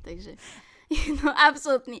Breakfast, takže no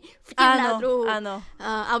absolútny vtip na druhu. Áno.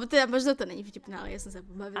 Alebo teda možno to není vtipné, ale ja som sa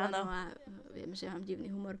pobavila, no a viem, že mám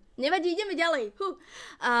divný humor. Nevadí, ideme ďalej.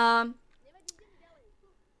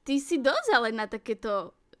 Ty si dosť ale na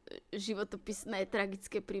takéto životopisné,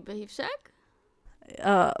 tragické príbehy však?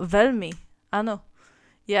 Veľmi, áno.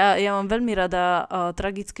 Ja mám veľmi rada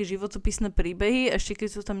tragické životopisné príbehy, ešte keď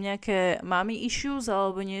sú tam nejaké mommy issues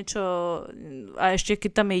alebo niečo a ešte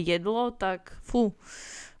keď tam je jedlo, tak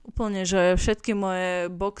úplne, že všetky moje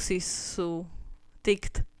boxy sú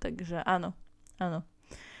ticked, takže áno.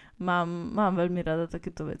 Mám veľmi rada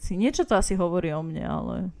takéto veci. Niečo to asi hovorí o mne,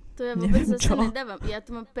 ale to ja vôbec zase nedávam. Ja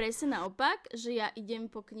to mám presne naopak, že ja idem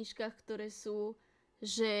po knižkách, ktoré sú,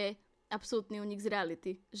 že absolútny unik z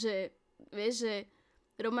reality. Že, vieš, že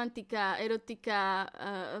romantika, erotika,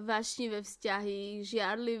 vášnivé vzťahy,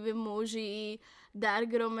 žiarlivé muži,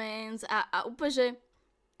 dark romance a úplne, že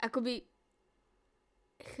akoby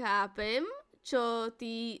chápem, čo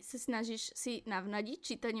ty sa snažíš si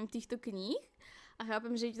navnadiť čítaním týchto kníh a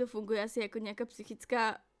chápem, že ti to funguje asi ako nejaká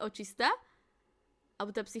psychická očista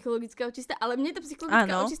alebo tá psychologická očista, ale mne tá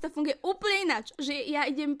psychologická očista funguje úplne ináč, že ja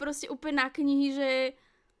idem proste úplne na knihy, že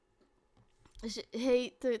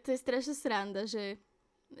hej, to je strašná sranda, že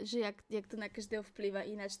jak to na každého vplýva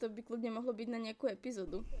ináč. To by kľudne mohlo byť na nejakú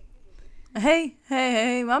epizódu. Hej,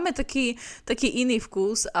 máme taký iný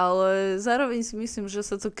vkus, ale zároveň si myslím, že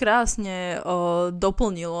sa to krásne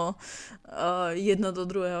doplnilo jedno do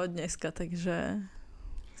druhého dneska, takže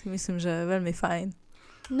si myslím, že je veľmi fajn.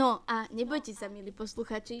 No a nebojte sa, milí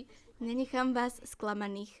posluchači, nenechám vás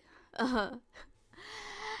sklamaných.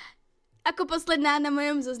 Ako posledná na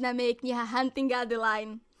mojom zozname je kniha Hunting the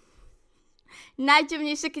Line.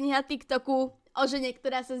 Najtemnejšia kniha TikToku o žene,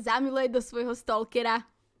 ktorá sa zamiluje do svojho stalkera.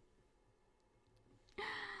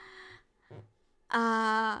 A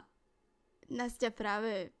Nastia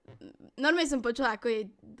práve... Normálne som počula, ako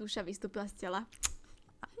jej duša vystúpila z tela.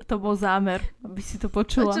 To bol zámer, aby si to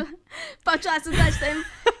počula. Počula som to až sem.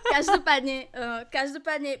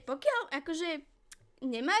 Každopádne, pokiaľ akože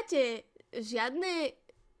nemáte žiadne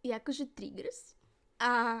akože triggers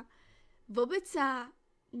a vôbec sa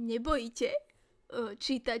nebojíte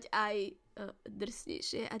čítať aj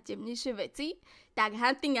drsnejšie a temnejšie veci, tak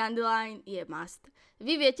Hunting the Line je must.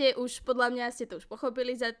 Vy viete, už podľa mňa ste to už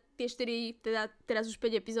pochopili za tie 4, teda teraz už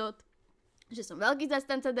 5 epizód, že som veľký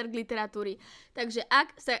zastanca dark literatúry. Takže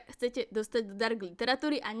ak sa chcete dostať do dark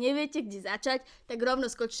literatúry a neviete, kde začať, tak rovno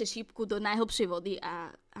skočte šípku do najhlbšej vody a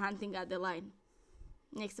Hunting the Line.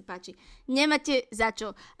 Nech sa páči. Nemáte za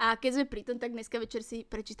čo. A keď sme pri tom, tak dneska večer si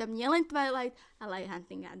prečítam nielen Twilight, ale aj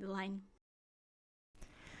Hunting the Line.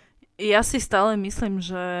 Ja si stále myslím,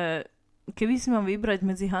 že keby si mám vybrať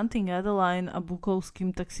medzi Hunting the Line a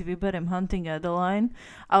Bukowským, tak si vyberiem Hunting the Line,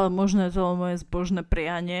 ale možno je to moje zbožné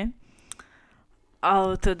prianie.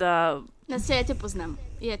 Ale teda... Nastia, ja ťa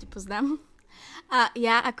poznám. A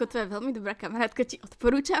ja, ako tvoja veľmi dobrá kamarátka, ti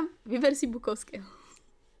odporúčam, vyber si Bukowského.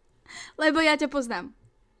 Lebo ja ťa poznám.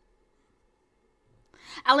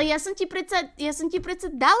 Ale ja som ti predsa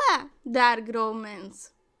dala Dark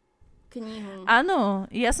Romance knihu. Áno,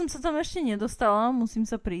 ja som sa tam ešte nedostala, musím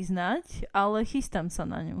sa priznať, ale chystám sa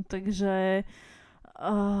na ňu, takže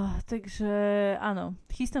áno,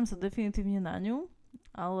 chystám sa definitívne na ňu,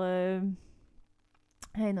 ale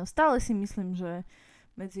hej, no stále si myslím, že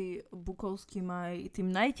medzi Bukowským aj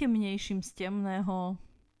tým najtemnejším z temného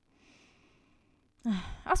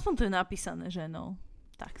aspoň to je napísané ženou,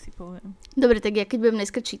 tak si poviem. Dobre, tak ja keď budem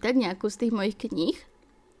dneska čítať nejakú z tých mojich kníh,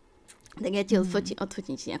 tak ja ti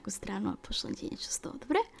odfotím ti nejakú stranu a pošlem ti niečo z toho,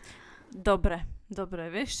 dobre? Dobre,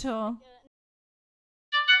 vieš čo?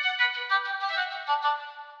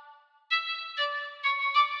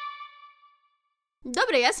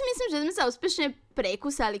 Dobre, ja si myslím, že sme sa úspešne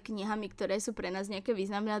prekúsali knihami, ktoré sú pre nás nejaké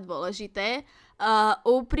významné a dôležité.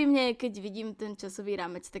 Úprimne, keď vidím ten časový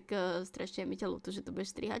rámec, tak strašne mi ťa ľúto, že to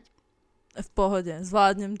budeš strihať. V pohode,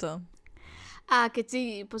 zvládnem to. A keď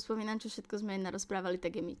si pospomínam, čo všetko sme narozprávali,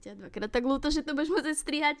 tak je mi ťa dvakrát tak ľúto, že to budeš môcť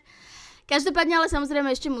strihať. Každopádne, ale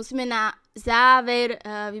samozrejme ešte musíme na záver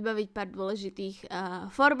vybaviť pár dôležitých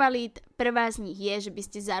formalít. Prvá z nich je, že by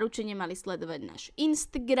ste zaručene mali sledovať náš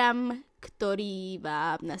Instagram, ktorý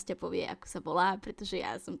vám Nastia povie, ako sa volá, pretože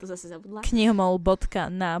ja som to zase zabudla.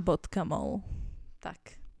 Knihomol.na.mol.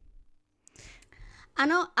 Tak.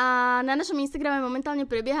 Áno, a na našom Instagrame momentálne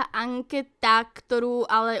prebieha anketa, ktorú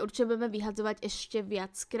ale určite budeme vyhadzovať ešte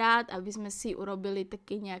viackrát, aby sme si urobili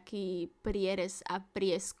taký nejaký prierez a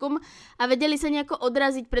prieskum a vedeli sa nejako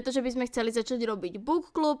odraziť, pretože by sme chceli začať robiť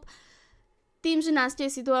book club. Tým, že Nastia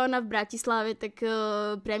je situovaná v Bratislave, tak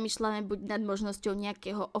premýšľame buď nad možnosťou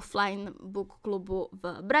nejakého offline book klubu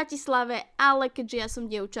v Bratislave, ale keďže ja som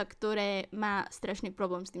dievča, ktoré má strašný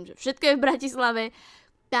problém s tým, že všetko je v Bratislave,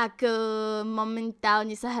 tak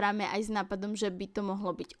momentálne sa hráme aj s nápadom, že by to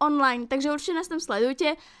mohlo byť online, takže určite nás tam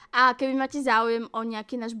sledujte a keby máte záujem o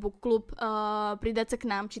nejaký náš book club, pridať sa k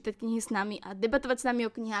nám, čítať knihy s nami a debatovať s nami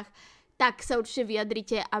o knihách, tak sa určite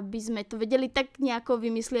vyjadrite, aby sme to vedeli tak nejako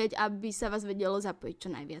vymyslieť, aby sa vás vedelo zapojiť čo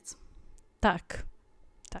najviac. Tak.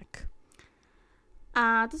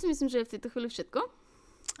 A to si myslím, že je v tejto chvíli všetko.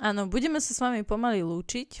 Áno, budeme sa s vami pomaly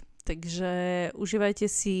lúčiť, takže užívajte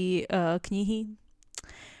si knihy,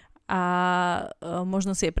 a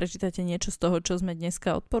možno si aj prečítate niečo z toho, čo sme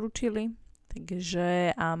dneska odporúčili.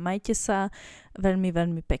 Takže a majte sa veľmi,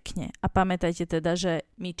 veľmi pekne. A pamätajte teda, že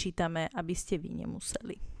my čítame, aby ste vy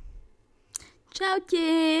nemuseli. Čaute!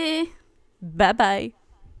 Bye bye!